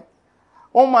laughing.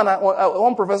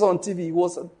 One professor on TV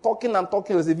was talking,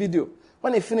 it was a video.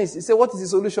 When he finished, he said, what is the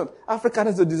solution? Africa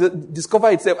needs to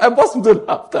discover itself. I burst into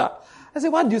laughter. I said,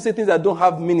 why do you say things that don't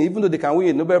have meaning, even though they can win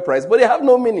a Nobel Prize, but they have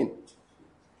no meaning?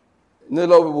 You know, a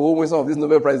lot of people who win some of these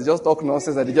Nobel Prizes just talk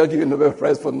nonsense and they just give you a Nobel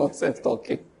Prize for nonsense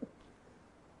talking.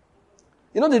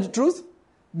 You know the truth?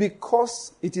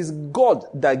 Because it is God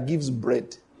that gives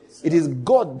bread. It is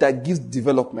God that gives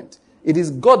development. It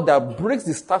is God that breaks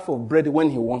the staff of bread when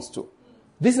he wants to.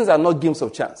 These things are not games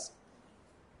of chance.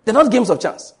 They're not games of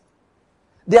chance.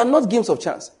 They are not games of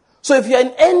chance. So if you're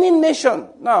in any nation,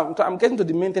 now I'm getting to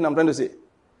the main thing I'm trying to say.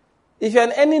 If you're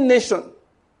in any nation,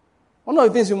 one of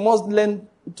the things you must learn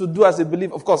to do as a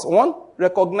believer, of course, one,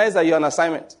 recognize that you're an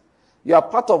assignment. You are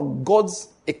part of God's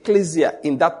ecclesia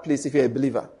in that place if you're a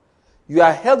believer. You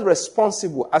are held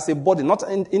responsible as a body, not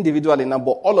individually now,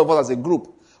 but all of us as a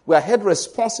group. We are held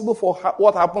responsible for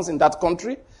what happens in that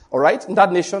country, all right, in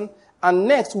that nation. And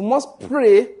next, we must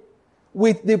pray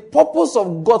with the purpose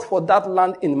of God for that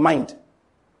land in mind.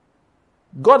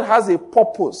 God has a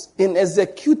purpose in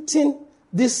executing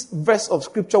this verse of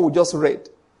scripture we just read.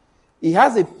 He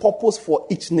has a purpose for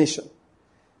each nation.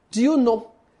 Do you know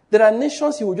there are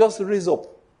nations he will just raise up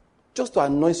just to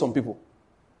annoy some people?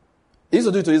 He used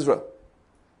to do it to Israel.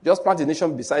 Just plant a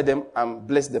nation beside them and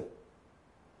bless them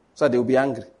so that they will be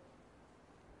angry.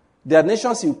 There are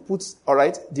nations he puts, all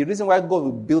right, the reason why God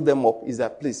will build them up is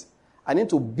that, please, I need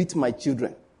to beat my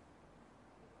children.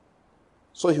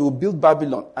 So he will build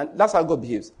Babylon, and that's how God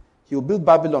behaves. He will build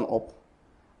Babylon up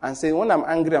and say, when I'm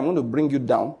angry, I'm going to bring you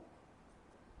down.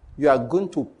 You are going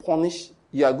to punish.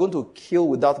 You are going to kill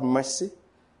without mercy.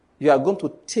 You are going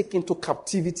to take into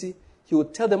captivity. He will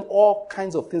tell them all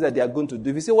kinds of things that they are going to do.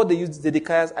 If you see what they used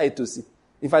Zedekiah's eye to see.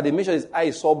 In fact, they made sure his eye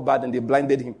is so bad and they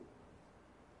blinded him.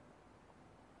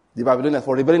 The Babylonians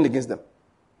for rebelling against them.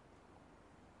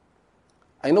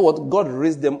 And you know what? God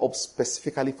raised them up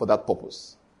specifically for that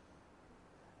purpose.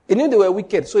 He knew they were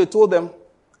wicked, so he told them,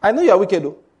 I know you are wicked,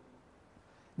 though.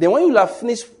 Then when you have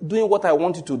finished doing what I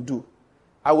want you to do,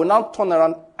 I will now turn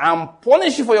around and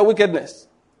punish you for your wickedness.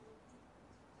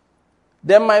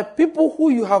 Then my people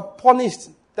who you have punished,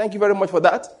 thank you very much for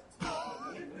that.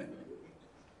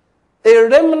 A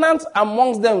remnant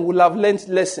amongst them will have learned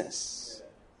lessons.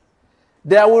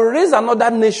 Then I will raise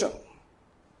another nation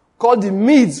called the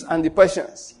Medes and the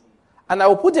Persians. And I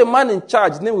will put a man in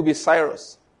charge, his name will be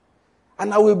Cyrus.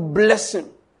 And I will bless him.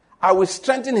 I will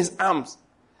strengthen his arms.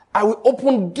 I will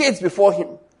open gates before him.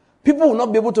 People will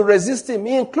not be able to resist him,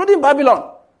 including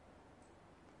Babylon.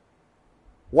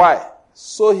 Why?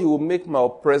 So he will make my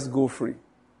oppressed go free.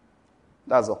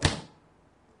 That's all.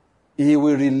 He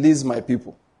will release my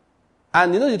people.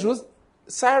 And you know the truth?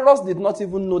 Cyrus did not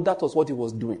even know that was what he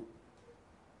was doing.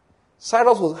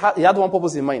 Cyrus he had one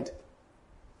purpose in mind.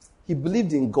 He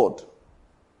believed in God.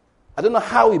 I don't know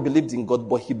how he believed in God,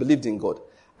 but he believed in God.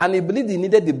 And he believed he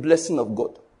needed the blessing of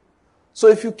God. So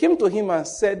if you came to him and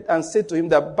said to him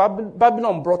that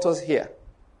Babylon brought us here,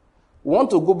 we want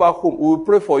to go back home, we will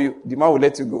pray for you, the man will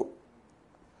let you go.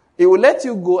 He will let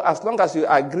you go as long as you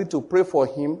agree to pray for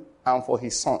him and for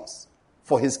his sons,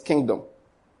 for his kingdom.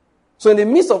 So in the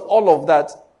midst of all of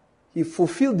that, he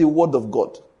fulfilled the word of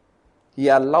God. He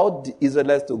allowed the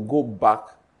Israelites to go back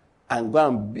and go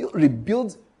and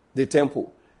rebuild the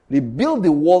temple, rebuild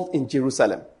the wall in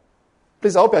Jerusalem.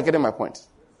 Please, I hope you're getting my point.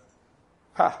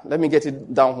 Let me get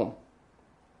it down home.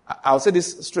 I'll say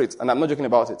this straight, and I'm not joking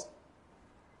about it.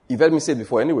 You've heard me say it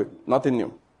before anyway, nothing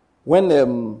new. When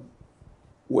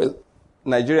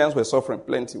Nigerians were suffering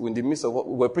plenty, in the midst of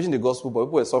we were preaching the gospel, but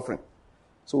people were suffering.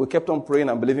 So we kept on praying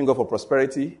and believing God for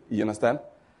prosperity, you understand?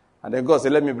 And then God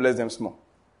said, let me bless them small.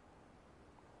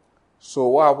 So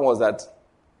what happened was that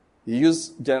he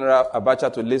used General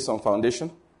Abacha to lay some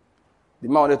foundation. The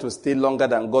man wanted to stay longer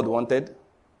than God wanted.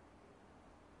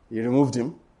 He removed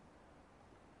him.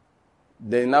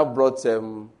 They now brought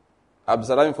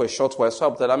Absalom for a short while,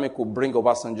 so Absalom could bring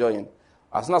Obasanjo in.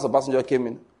 As soon as Obasanjo came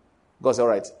in, God said, all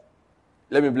right,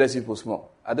 let me bless you for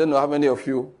small. I don't know how many of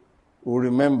you will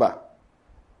remember.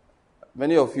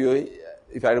 Many of you,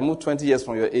 if I remove 20 years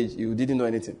from your age, you didn't know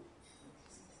anything.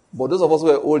 But those of us who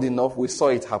were old enough, we saw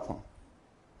it happen.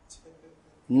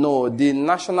 No, the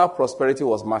national prosperity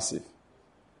was massive.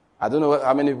 I don't know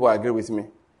how many people agree with me.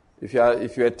 If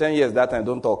you are 10 years that time,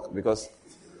 don't talk, because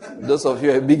those of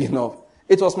you are big enough.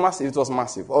 It was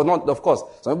massive. Or not, of course.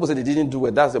 Some people say they didn't do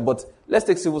it. But let's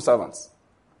take civil servants.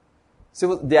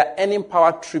 Their earning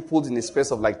power tripled in the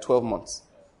space of like 12 months.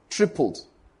 Tripled.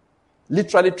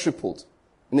 Literally tripled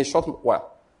in a short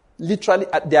while. Literally,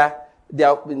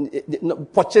 their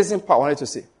purchasing power, I wanted to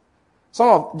say. Some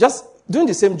of just doing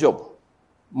the same job.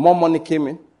 More money came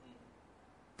in.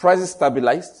 Prices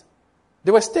stabilized.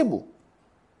 They were stable.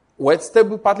 Were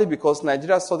stable partly because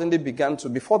Nigeria suddenly began to,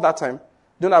 before that time,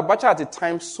 Abacha at the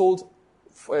time sold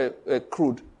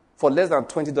crude for less than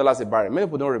 $20 a barrel. Many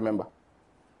people don't remember.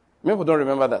 Many people don't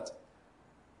remember that.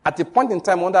 At the point in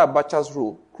time under Abacha's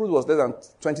rule, crude was less than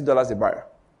 $20 a barrel.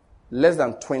 Less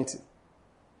than 20.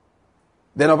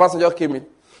 Then Obasanjo came in,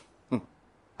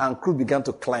 and crude began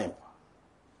to climb.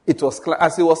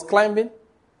 As it was climbing,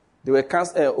 they were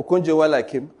Okonjo-Iweala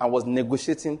came and was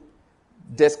negotiating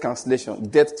debt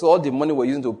cancellation. So all the money we're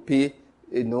using to pay,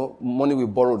 money we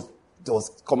borrowed, it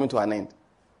was coming to an end.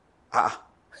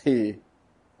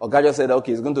 Ogajo said,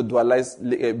 okay, he's going to dualize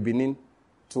Benin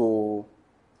to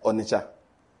Onitsha.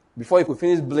 Before you could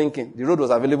finish blinking, the road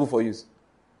was available for use.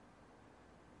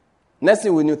 Next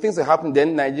thing we knew, things were happening.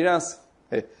 Then Nigerians,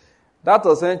 that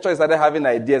was when church started having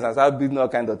ideas and started building all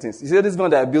kinds of things. You see this one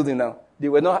they are building now?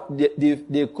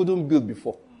 They couldn't build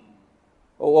before.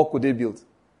 Or what could they build?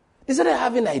 They started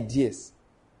having ideas.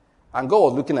 And God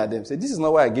was looking at them and said, this is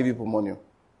not why I gave you money.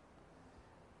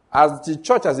 As the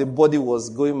church as a body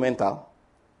was going mental,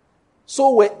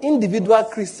 so were individual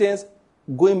Christians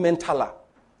going mentaler.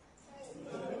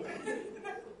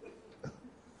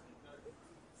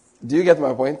 Do you get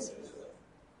my point?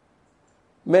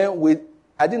 Man,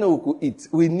 I didn't know we could eat.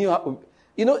 We knew how.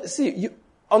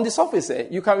 On the surface,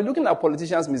 you can be looking at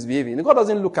politicians misbehaving. God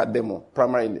doesn't look at them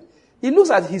primarily. He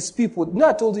looks at his people.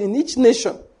 I told you, in each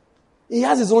nation, he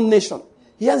has his own nation.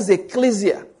 He has his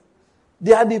ecclesia.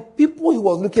 They are the people he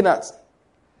was looking at.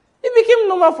 It became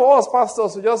normal for us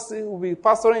pastors to just be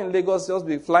pastoring in Lagos, just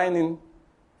be flying in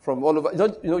from all over.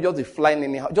 Just be flying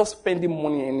anyhow, just spending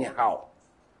money anyhow.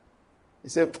 He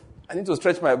said, I need to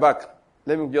stretch my back.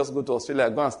 Let me just go to Australia,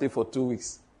 go and stay for 2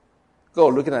 weeks.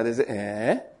 God looking at it and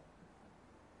say,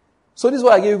 So this is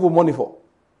what I gave you money for.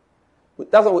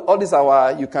 That's what all this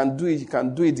you can do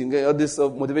it, in all this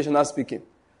motivational speaking.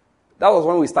 That was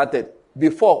when we started.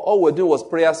 Before, all we were doing was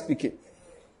prayer speaking.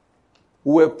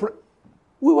 Look,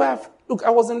 I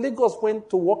was in Lagos when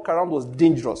to walk around was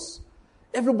dangerous.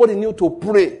 Everybody knew to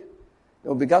pray.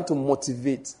 We began to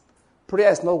motivate. Prayer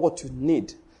is not what you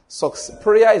need.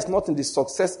 Prayer is not in the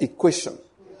success equation.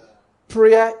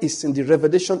 Prayer is in the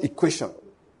revelation equation.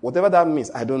 Whatever that means,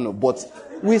 I don't know. But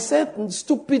we said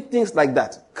stupid things like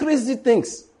that. Crazy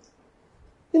things.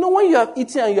 When you have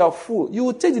eaten and you are full, you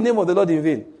will take the name of the Lord in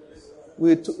vain.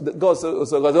 God said,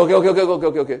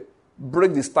 okay.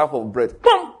 Break the staff of bread.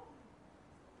 Boom!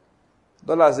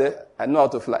 Dollar said, I know how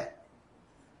to fly.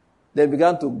 Then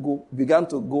began to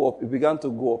go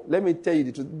up. Let me tell you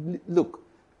the truth. Look,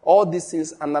 all these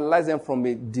things, analyze them from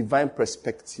a divine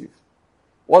perspective.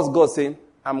 What's God saying?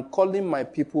 I'm calling my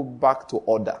people back to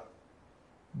order.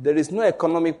 There is no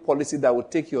economic policy that will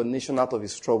take your nation out of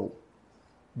its trouble.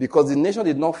 Because the nation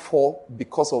did not fall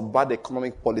because of bad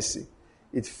economic policy.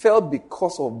 It fell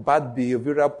because of bad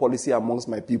behavioral policy amongst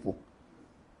my people.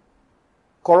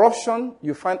 Corruption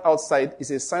you find outside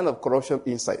is a sign of corruption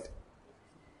inside.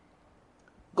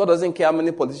 God doesn't care how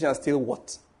many politicians steal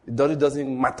what. It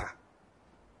doesn't matter.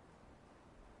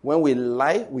 When we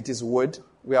lie with his word,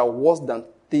 we are worse than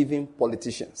thieving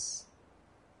politicians.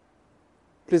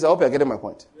 Please, I hope you're getting my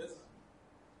point. Yes.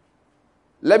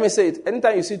 Let me say it.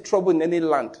 Anytime you see trouble in any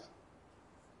land,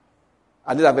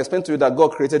 and I've explained to you that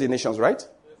God created the nations, right?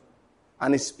 Yes.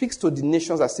 And he speaks to the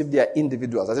nations as if they are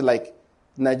individuals. As if like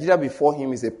Nigeria before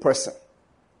him is a person.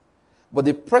 But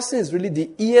the person is really the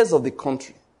ears of the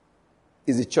country.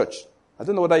 Is the church. I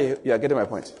don't know whether you are getting my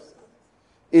point.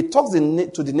 It talks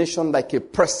to the nation like a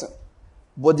person.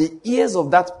 But the ears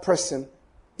of that person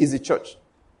is the church.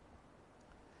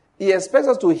 He expects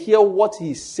us to hear what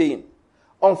he is saying.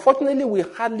 Unfortunately,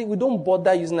 we don't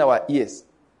bother using our ears.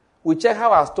 We check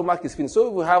how our stomach is feeling. So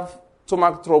if we have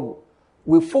stomach trouble,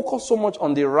 we focus so much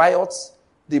on the riots,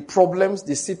 the problems,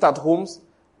 the sit-at-homes,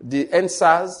 the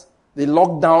NSAS, the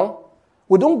lockdown.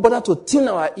 We don't bother to tune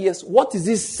our ears. What is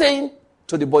he saying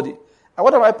to the body? And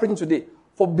what am I preaching today?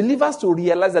 For believers to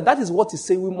realize that is what he's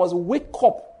saying. We must wake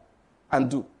up and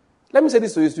do. Let me say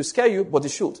this to you, to scare you, but it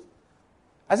should.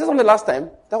 I said something last time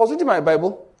that I was reading my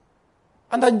Bible,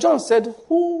 and that John said,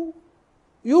 "Who,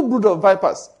 you brood of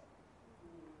vipers,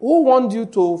 who warned you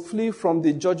to flee from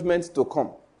the judgment to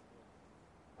come?"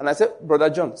 And I said, "Brother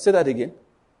John, say that again."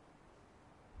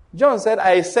 John said,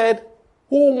 "I said,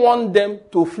 who warned them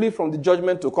to flee from the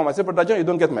judgment to come?" I said, "Brother John, you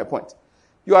don't get my point.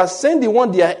 You are saying the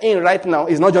one they are in right now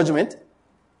is not judgment."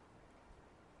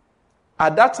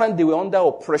 At that time, they were under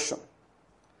oppression.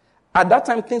 At that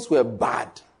time, things were bad.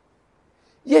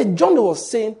 Yet John was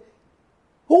saying,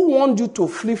 who warned you to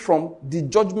flee from the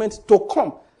judgment to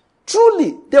come?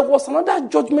 Truly, there was another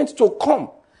judgment to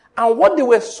come. And what they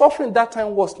were suffering that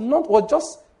time was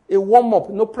just a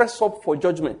warm-up, no press up for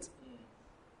judgment.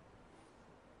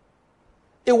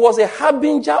 It was a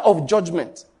harbinger of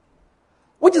judgment.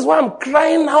 Which is why I'm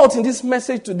crying out in this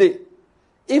message today.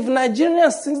 If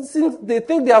Nigerians they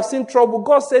think they have seen trouble,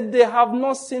 God said they have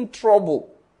not seen trouble.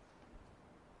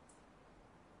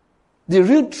 The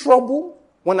real trouble,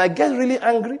 when I get really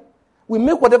angry, we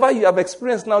make whatever you have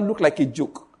experienced now look like a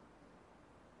joke.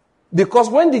 Because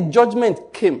when the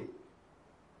judgment came,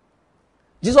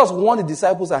 Jesus warned the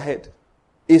disciples ahead.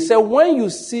 He said, when you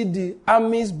see the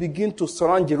armies begin to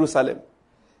surround Jerusalem,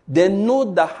 then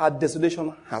know that her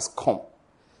desolation has come.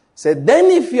 Said, then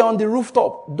if you're on the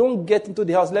rooftop, don't get into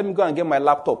the house. Let me go and get my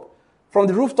laptop. From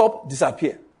the rooftop,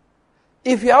 disappear.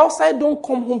 If you're outside, don't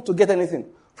come home to get anything.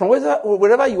 From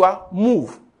wherever you are,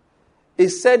 move. He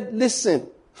said, listen,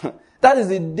 that is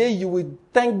the day you will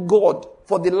thank God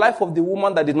for the life of the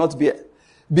woman that did not bear.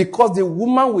 Because the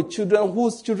woman with children,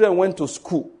 whose children went to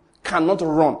school, cannot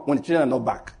run when the children are not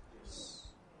back.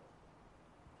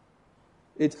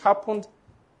 It happened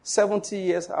 70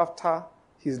 years after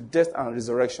his death and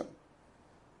resurrection.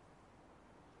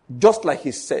 Just like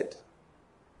he said.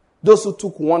 Those who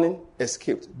took warning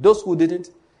escaped. Those who didn't,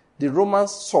 the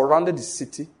Romans surrounded the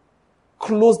city,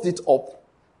 closed it up,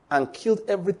 and killed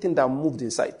everything that moved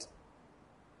inside.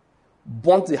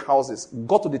 Burnt the houses,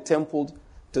 got to the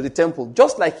temple,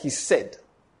 just like he said.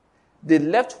 They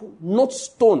left not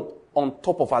stone on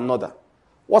top of another.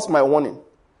 What's my warning?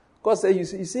 God said, you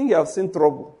think you have seen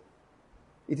trouble.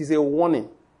 It is a warning.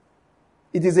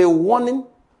 It is a warning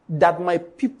that my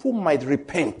people might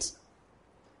repent.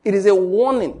 It is a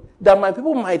warning that my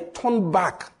people might turn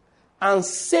back and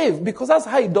save, because that's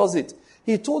how he does it.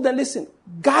 He told them, listen,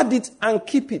 guard it and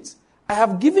keep it. I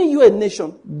have given you a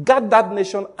nation. Guard that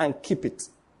nation and keep it.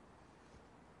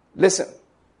 Listen,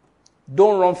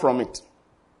 don't run from it.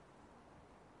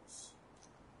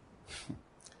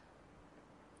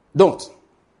 Don't.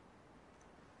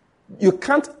 You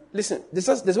can't, listen, there's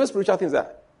where spiritual things are.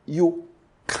 You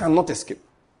cannot escape.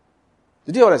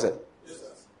 Did you hear what I said? Yes,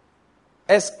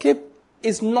 sir. Escape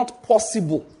is not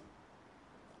possible.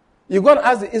 You go and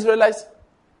ask the Israelites,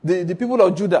 the people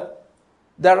of Judah,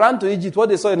 that ran to Egypt, what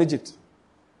they saw in Egypt.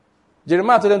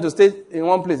 Jeremiah told them to stay in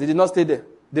one place. They did not stay there.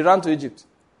 They ran to Egypt.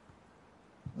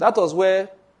 That was where,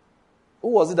 who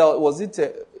was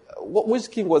it?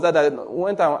 Which king was that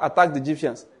went and attacked the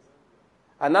Egyptians?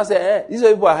 And now said, these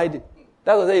people are hiding.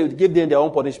 That was where he gave them their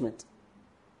own punishment.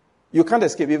 You can't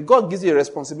escape. If God gives you a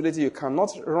responsibility, you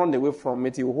cannot run away from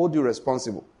it. He will hold you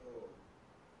responsible.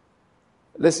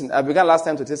 Listen, I began last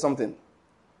time to say something.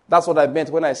 That's what I meant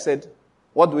when I said,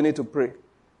 what do we need to pray?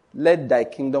 Let thy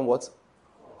kingdom what?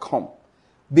 Come.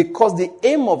 Because the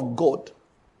aim of God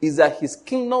is that his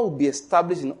kingdom will be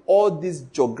established in all these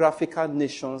geographical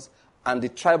nations and the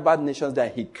tribal nations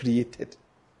that he created.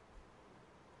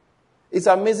 It's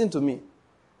amazing to me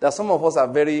that some of us are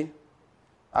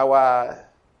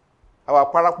our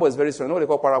parapo is very strong. You know what they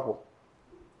call parapo?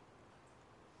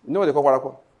 You know what they call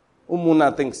parapo?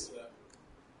 Umuna things.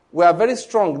 We are very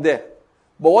strong there.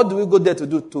 But what do we go there to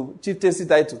do? To chieftaincy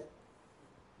title?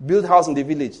 Build house in the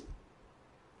village.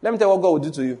 Let me tell you what God will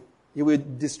do to you. He will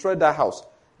destroy that house.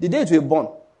 The day it will burn,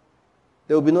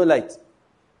 there will be no light.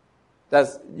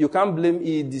 You can't blame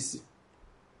EEDC.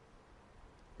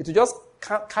 It will just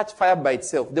catch fire by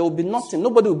itself. There will be nothing.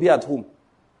 Nobody will be at home.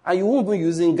 And you won't be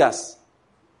using gas.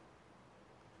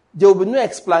 There will be no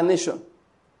explanation.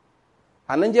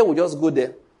 An angel will just go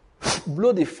there,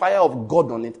 blow the fire of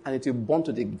God on it, and it will burn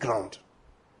to the ground.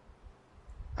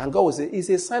 And God will say, it's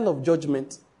a sign of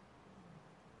judgment.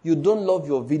 You don't love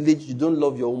your village, you don't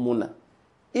love your umuna.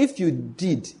 If you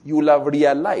did, you will have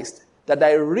realized that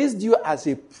I raised you as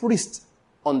a priest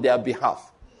on their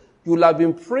behalf. You will have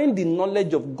been praying the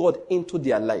knowledge of God into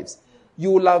their lives.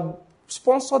 You will have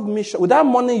sponsored mission. With that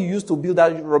money you used to build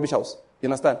that rubbish house, you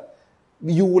understand?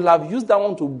 You will have used that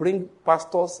one to bring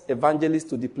pastors, evangelists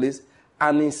to the place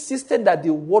and insisted that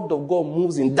the word of God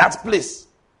moves in that place.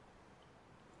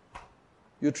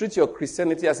 You treat your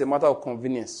Christianity as a matter of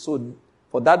convenience. So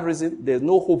for that reason, there's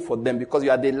no hope for them because you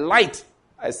are the light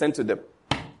I sent to them.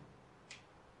 Did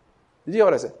you hear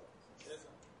what I said? Yes, sir.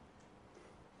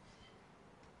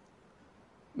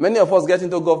 Many of us get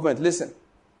into government. Listen,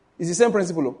 it's the same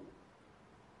principle.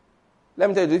 Let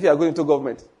me tell you, if you are going into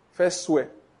government, first swear.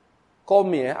 Call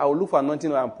me, I will look for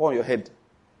anointing and pour on your head.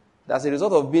 That's a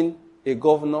result of being a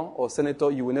governor or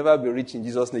senator. You will never be rich in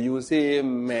Jesus' name. You will say,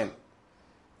 amen.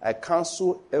 I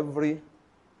cancel every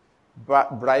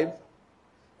bribe.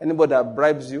 Anybody that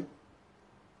bribes you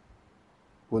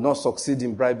will not succeed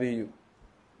in bribing you.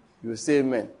 You will say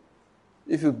amen.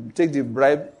 If you take the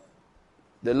bribe,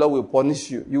 the Lord will punish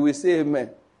you. You will say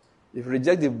amen. If you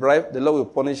reject the bribe, the Lord will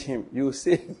punish him. You will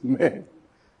say amen.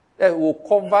 It will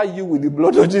cover you with the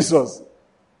blood of Jesus.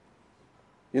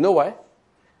 You know why?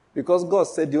 Because God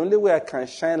said the only way I can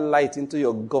shine light into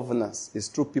your governance is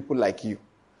through people like you.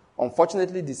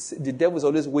 Unfortunately, the devil is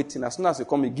always waiting. As soon as you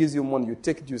come, he gives you money. You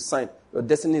take it, you sign. Your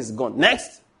destiny is gone.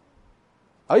 Next!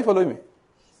 Are you following me?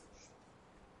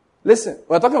 Listen,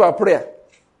 we're talking about prayer.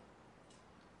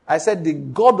 I said the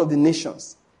God of the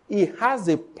nations, he has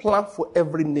a plan for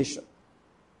every nation.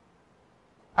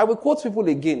 I will quote people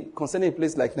again concerning a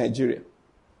place like Nigeria.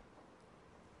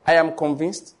 I am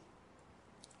convinced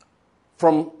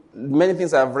from many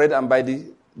things I've read and by the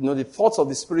the thoughts of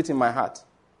the Spirit in my heart,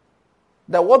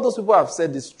 that what those people have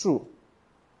said is true.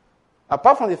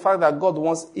 Apart from the fact that God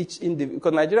wants each individual,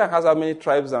 because Nigeria has how many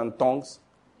tribes and tongues?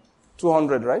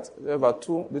 200, right? About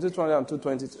between 200 and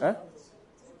 220. Eh?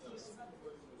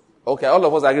 Okay, all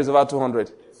of us agree it's over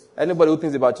 200. Anybody who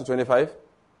thinks about 225?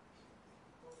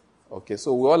 Okay,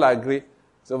 so we all agree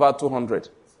it's over 200.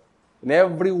 In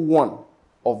every one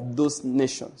of those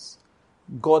nations,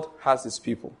 God has his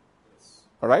people.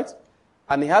 All right?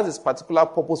 And he has his particular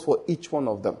purpose for each one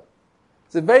of them.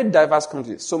 It's a very diverse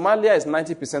country. Somalia is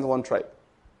 90% one tribe.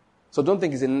 So don't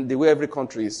think it's in the way every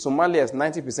country is. Somalia is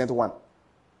 90% one.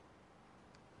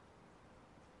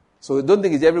 So don't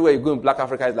think it's everywhere you go in Black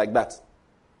Africa is like that.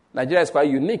 Nigeria is quite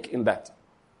unique in that.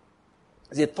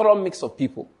 It's a thorough mix of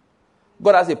people.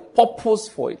 God has a purpose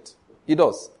for it. He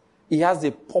does. He has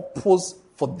a purpose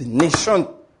for the nation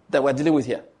that we're dealing with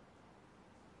here.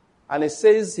 And it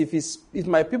says, if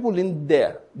my people in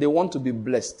there, they want to be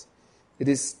blessed, it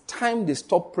is time they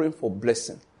stop praying for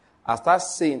blessing and start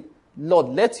saying, Lord,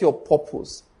 let your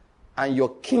purpose and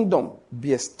your kingdom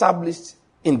be established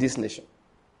in this nation.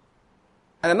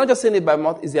 And I'm not just saying it by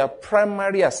mouth, it's their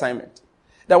primary assignment.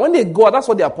 That when they go out, that's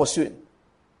what they are pursuing.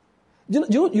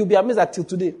 You'll be amazed that till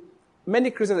today,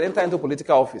 many Christians enter into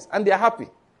political office and they are happy,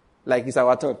 like it's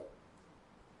our turn.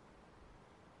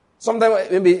 Sometimes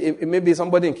maybe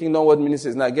somebody in Kingdom World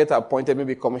Ministries now get appointed,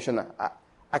 maybe commissioner.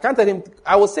 I can't tell him,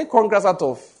 I will say congrats out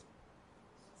of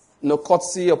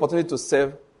courtesy, opportunity to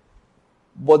serve.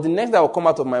 But the next that will come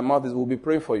out of my mouth is we'll be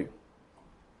praying for you.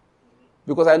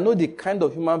 Because I know the kind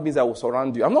of human beings that will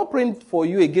surround you. I'm not praying for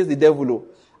you against the devil.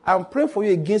 I'm praying for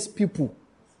you against people.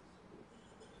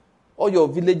 All your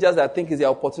villagers that think it's their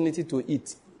opportunity to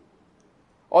eat.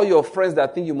 All your friends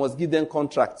that think you must give them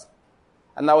contracts.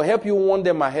 And I will help you warn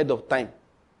them ahead of time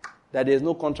that there is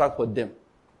no contract for them.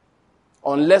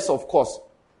 Unless, of course,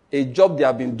 a job they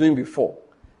have been doing before.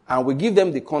 And we give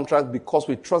them the contract because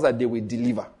we trust that they will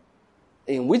deliver.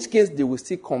 In which case, they will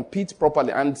still compete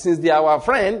properly. And since they are our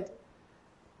friend,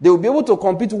 they will be able to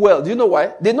compete well. Do you know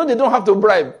why? They know they don't have to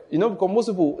bribe. Because most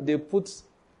people, they put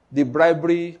the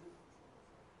bribery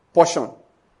portion.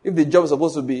 If the job is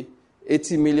supposed to be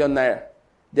 80 million naira,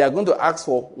 they are going to ask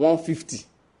for 150.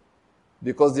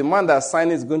 Because the man that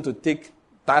signed is going to take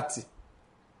 30.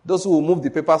 Those who will move the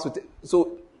papers will take.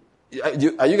 So,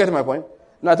 are you getting my point?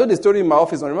 Now, I told the story in my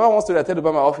office. Remember one story I told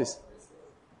about my office?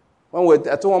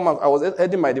 I told one man, I was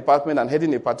heading my department and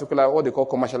heading a particular, what they call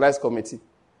commercialized committee.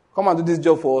 Come and do this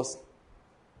job for us.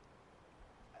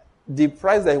 The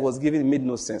price that he was giving made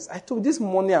no sense. I told him, this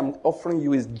money I'm offering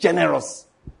you is generous.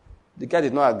 The guy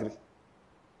did not agree.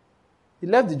 He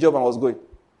left the job and was going.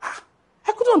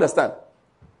 I couldn't understand.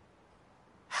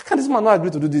 How can this man not agree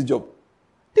to do this job?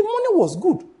 The money was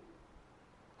good.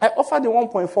 I offered him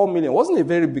 1.4 million. It wasn't a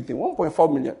very big thing.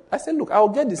 1.4 million. I said, look, I'll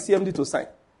get the CMD to sign.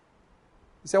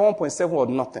 He said 1.7 or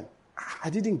nothing. I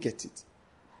didn't get it.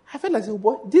 I felt like,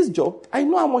 boy, this job, I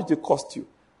know how much it cost you.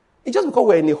 It's just because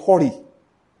we're in a hurry.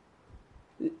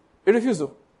 He refused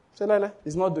to. Said, Lila,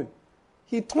 he's not doing.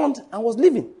 He turned and was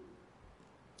leaving.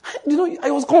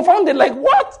 I was confounded, like,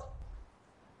 what?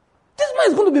 This man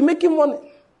is going to be making money.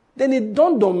 Then it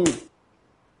dawned on me.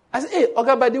 I said, hey,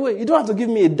 okay, by the way, you don't have to give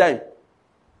me a dime.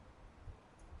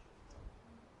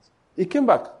 He came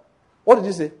back. What did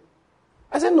you say?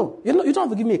 I said, no, you don't have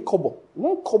to give me a kobo.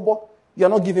 1 kobo, you are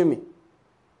not giving me.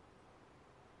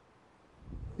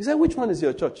 He said, which one is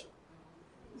your church?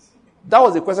 That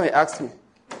was the question he asked me.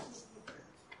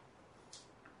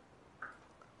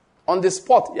 On the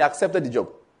spot, he accepted the job.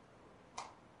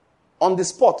 On the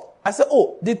spot. I said,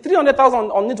 oh, the 300,000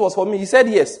 on it was for me. He said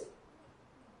yes.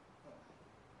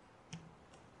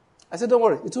 I said, don't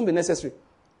worry, it won't be necessary.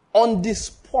 On the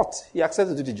spot, he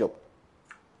accepted to do the job.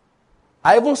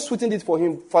 I even sweetened it for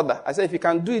him further. I said, if he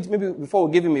can do it, maybe before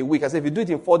we give him a week, I said, if you do it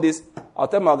in 4 days, I'll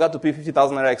tell my guy to pay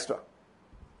 50,000 naira extra.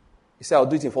 He said, I'll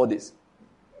do it in 4 days.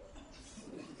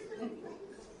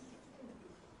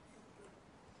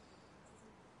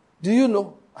 Do you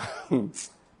know?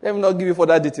 Let me not give you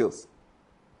further details.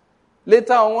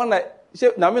 Later on, one night,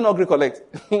 now me not recollect.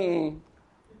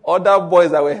 Other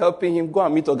boys that were helping him, go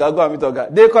and meet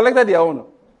Oga. They collected their own.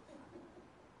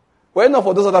 Well, enough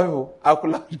for those other people, I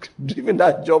could have driven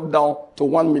that job down to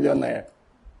 1 million naira.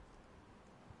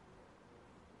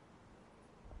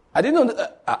 I didn't know.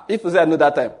 If you say I know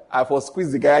that time, I was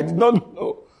squeezed the guy. I did not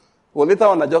know. Well, later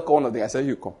on, I just called one of them. I said,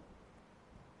 you come.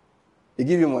 He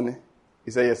give you money.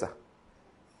 He said, yes, sir.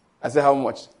 I said, how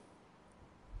much?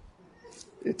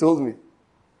 He told me.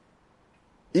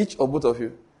 Each or both of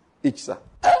you? Each, sir.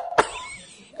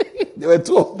 There were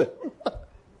 2 of them.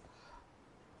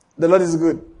 The Lord is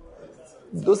good.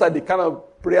 Those are the kind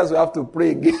of prayers we have to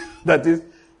pray again. That is,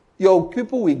 your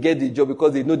people will get the job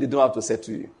because they know they don't have to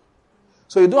settle you.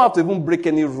 So you don't have to even break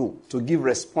any rule to give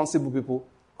responsible people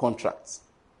contracts.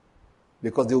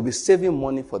 Because they will be saving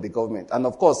money for the government. And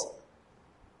of course,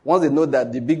 once they know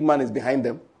that the big man is behind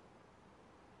them,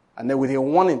 and then with a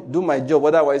warning, do my job,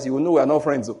 otherwise you will know we are not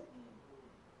friends.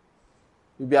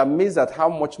 You'll be amazed at how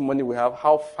much money we have,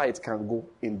 how far it can go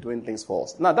in doing things for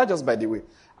us. Now, that's just by the way.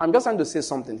 I'm just trying to say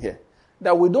something here.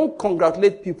 That we don't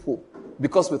congratulate people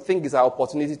because we think it's our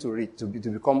opportunity to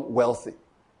become wealthy.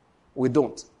 We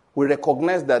don't. We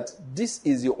recognize that this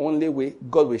is the only way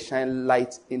God will shine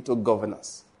light into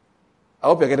governance. I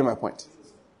hope you're getting my point.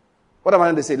 What am I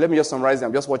going to say? Let me just summarize.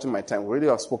 I'm just watching my time. We really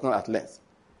have spoken at length.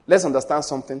 Let's understand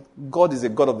something. God is a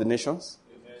God of the nations.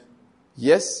 Amen.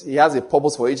 Yes, He has a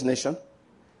purpose for each nation.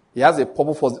 He has a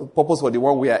purpose for the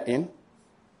one we are in.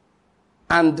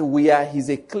 And we are His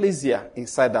ecclesia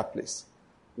inside that place.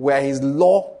 We are His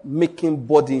law-making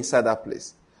body inside that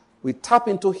place. We tap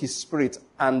into His Spirit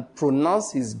and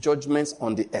pronounce His judgments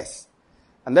on the earth.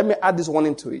 And let me add this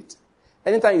warning to it.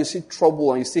 Anytime you see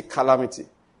trouble and you see calamity,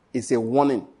 it's a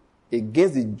warning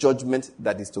against the judgment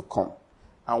that is to come.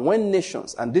 And when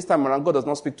nations, and this time around God does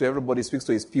not speak to everybody, He speaks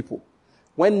to His people.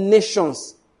 When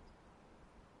nations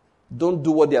don't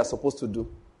do what they are supposed to do,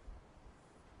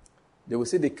 they will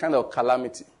see the kind of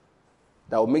calamity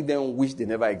that will make them wish they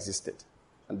never existed.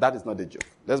 And that is not a joke.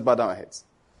 Let's bow down our heads.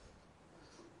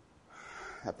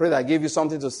 I pray that I gave you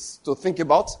something to think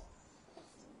about.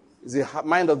 It's the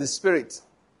mind of the Spirit.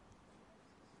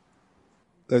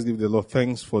 Let's give the Lord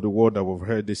thanks for the word that we've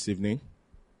heard this evening.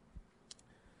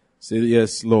 Say,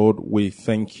 yes, Lord, we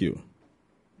thank you.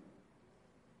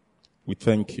 We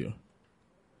thank you.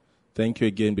 Thank you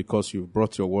again because you've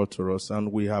brought your word to us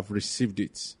and we have received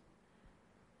it.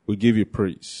 We give you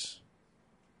praise.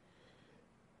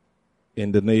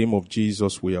 In the name of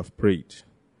Jesus, we have prayed.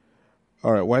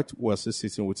 All right, while we're still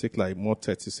sitting, we'll take like more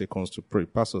 30 seconds to pray.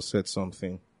 Pastor said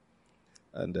something.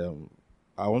 And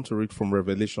I want to read from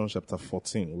Revelation chapter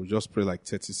 14. We'll just pray like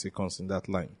 30 seconds in that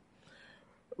line.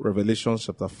 Revelation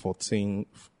chapter 14,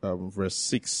 verse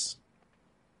 6.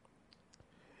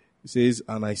 It says,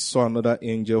 and I saw another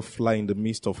angel fly in the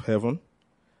midst of heaven,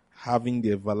 having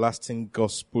the everlasting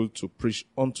gospel to preach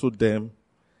unto them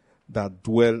that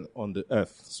dwell on the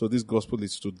earth. So this gospel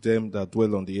is to them that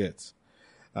dwell on the earth.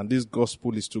 And this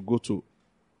gospel is to go to,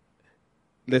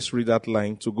 let's read that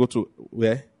line, to go to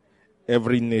where?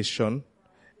 Every nation,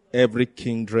 every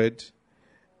kindred,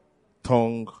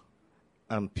 tongue,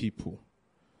 and people.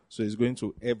 So it's going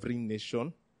to every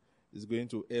nation, it's going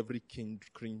to every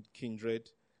kindred,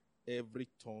 every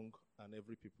tongue, and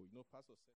every people. You know, Pastor said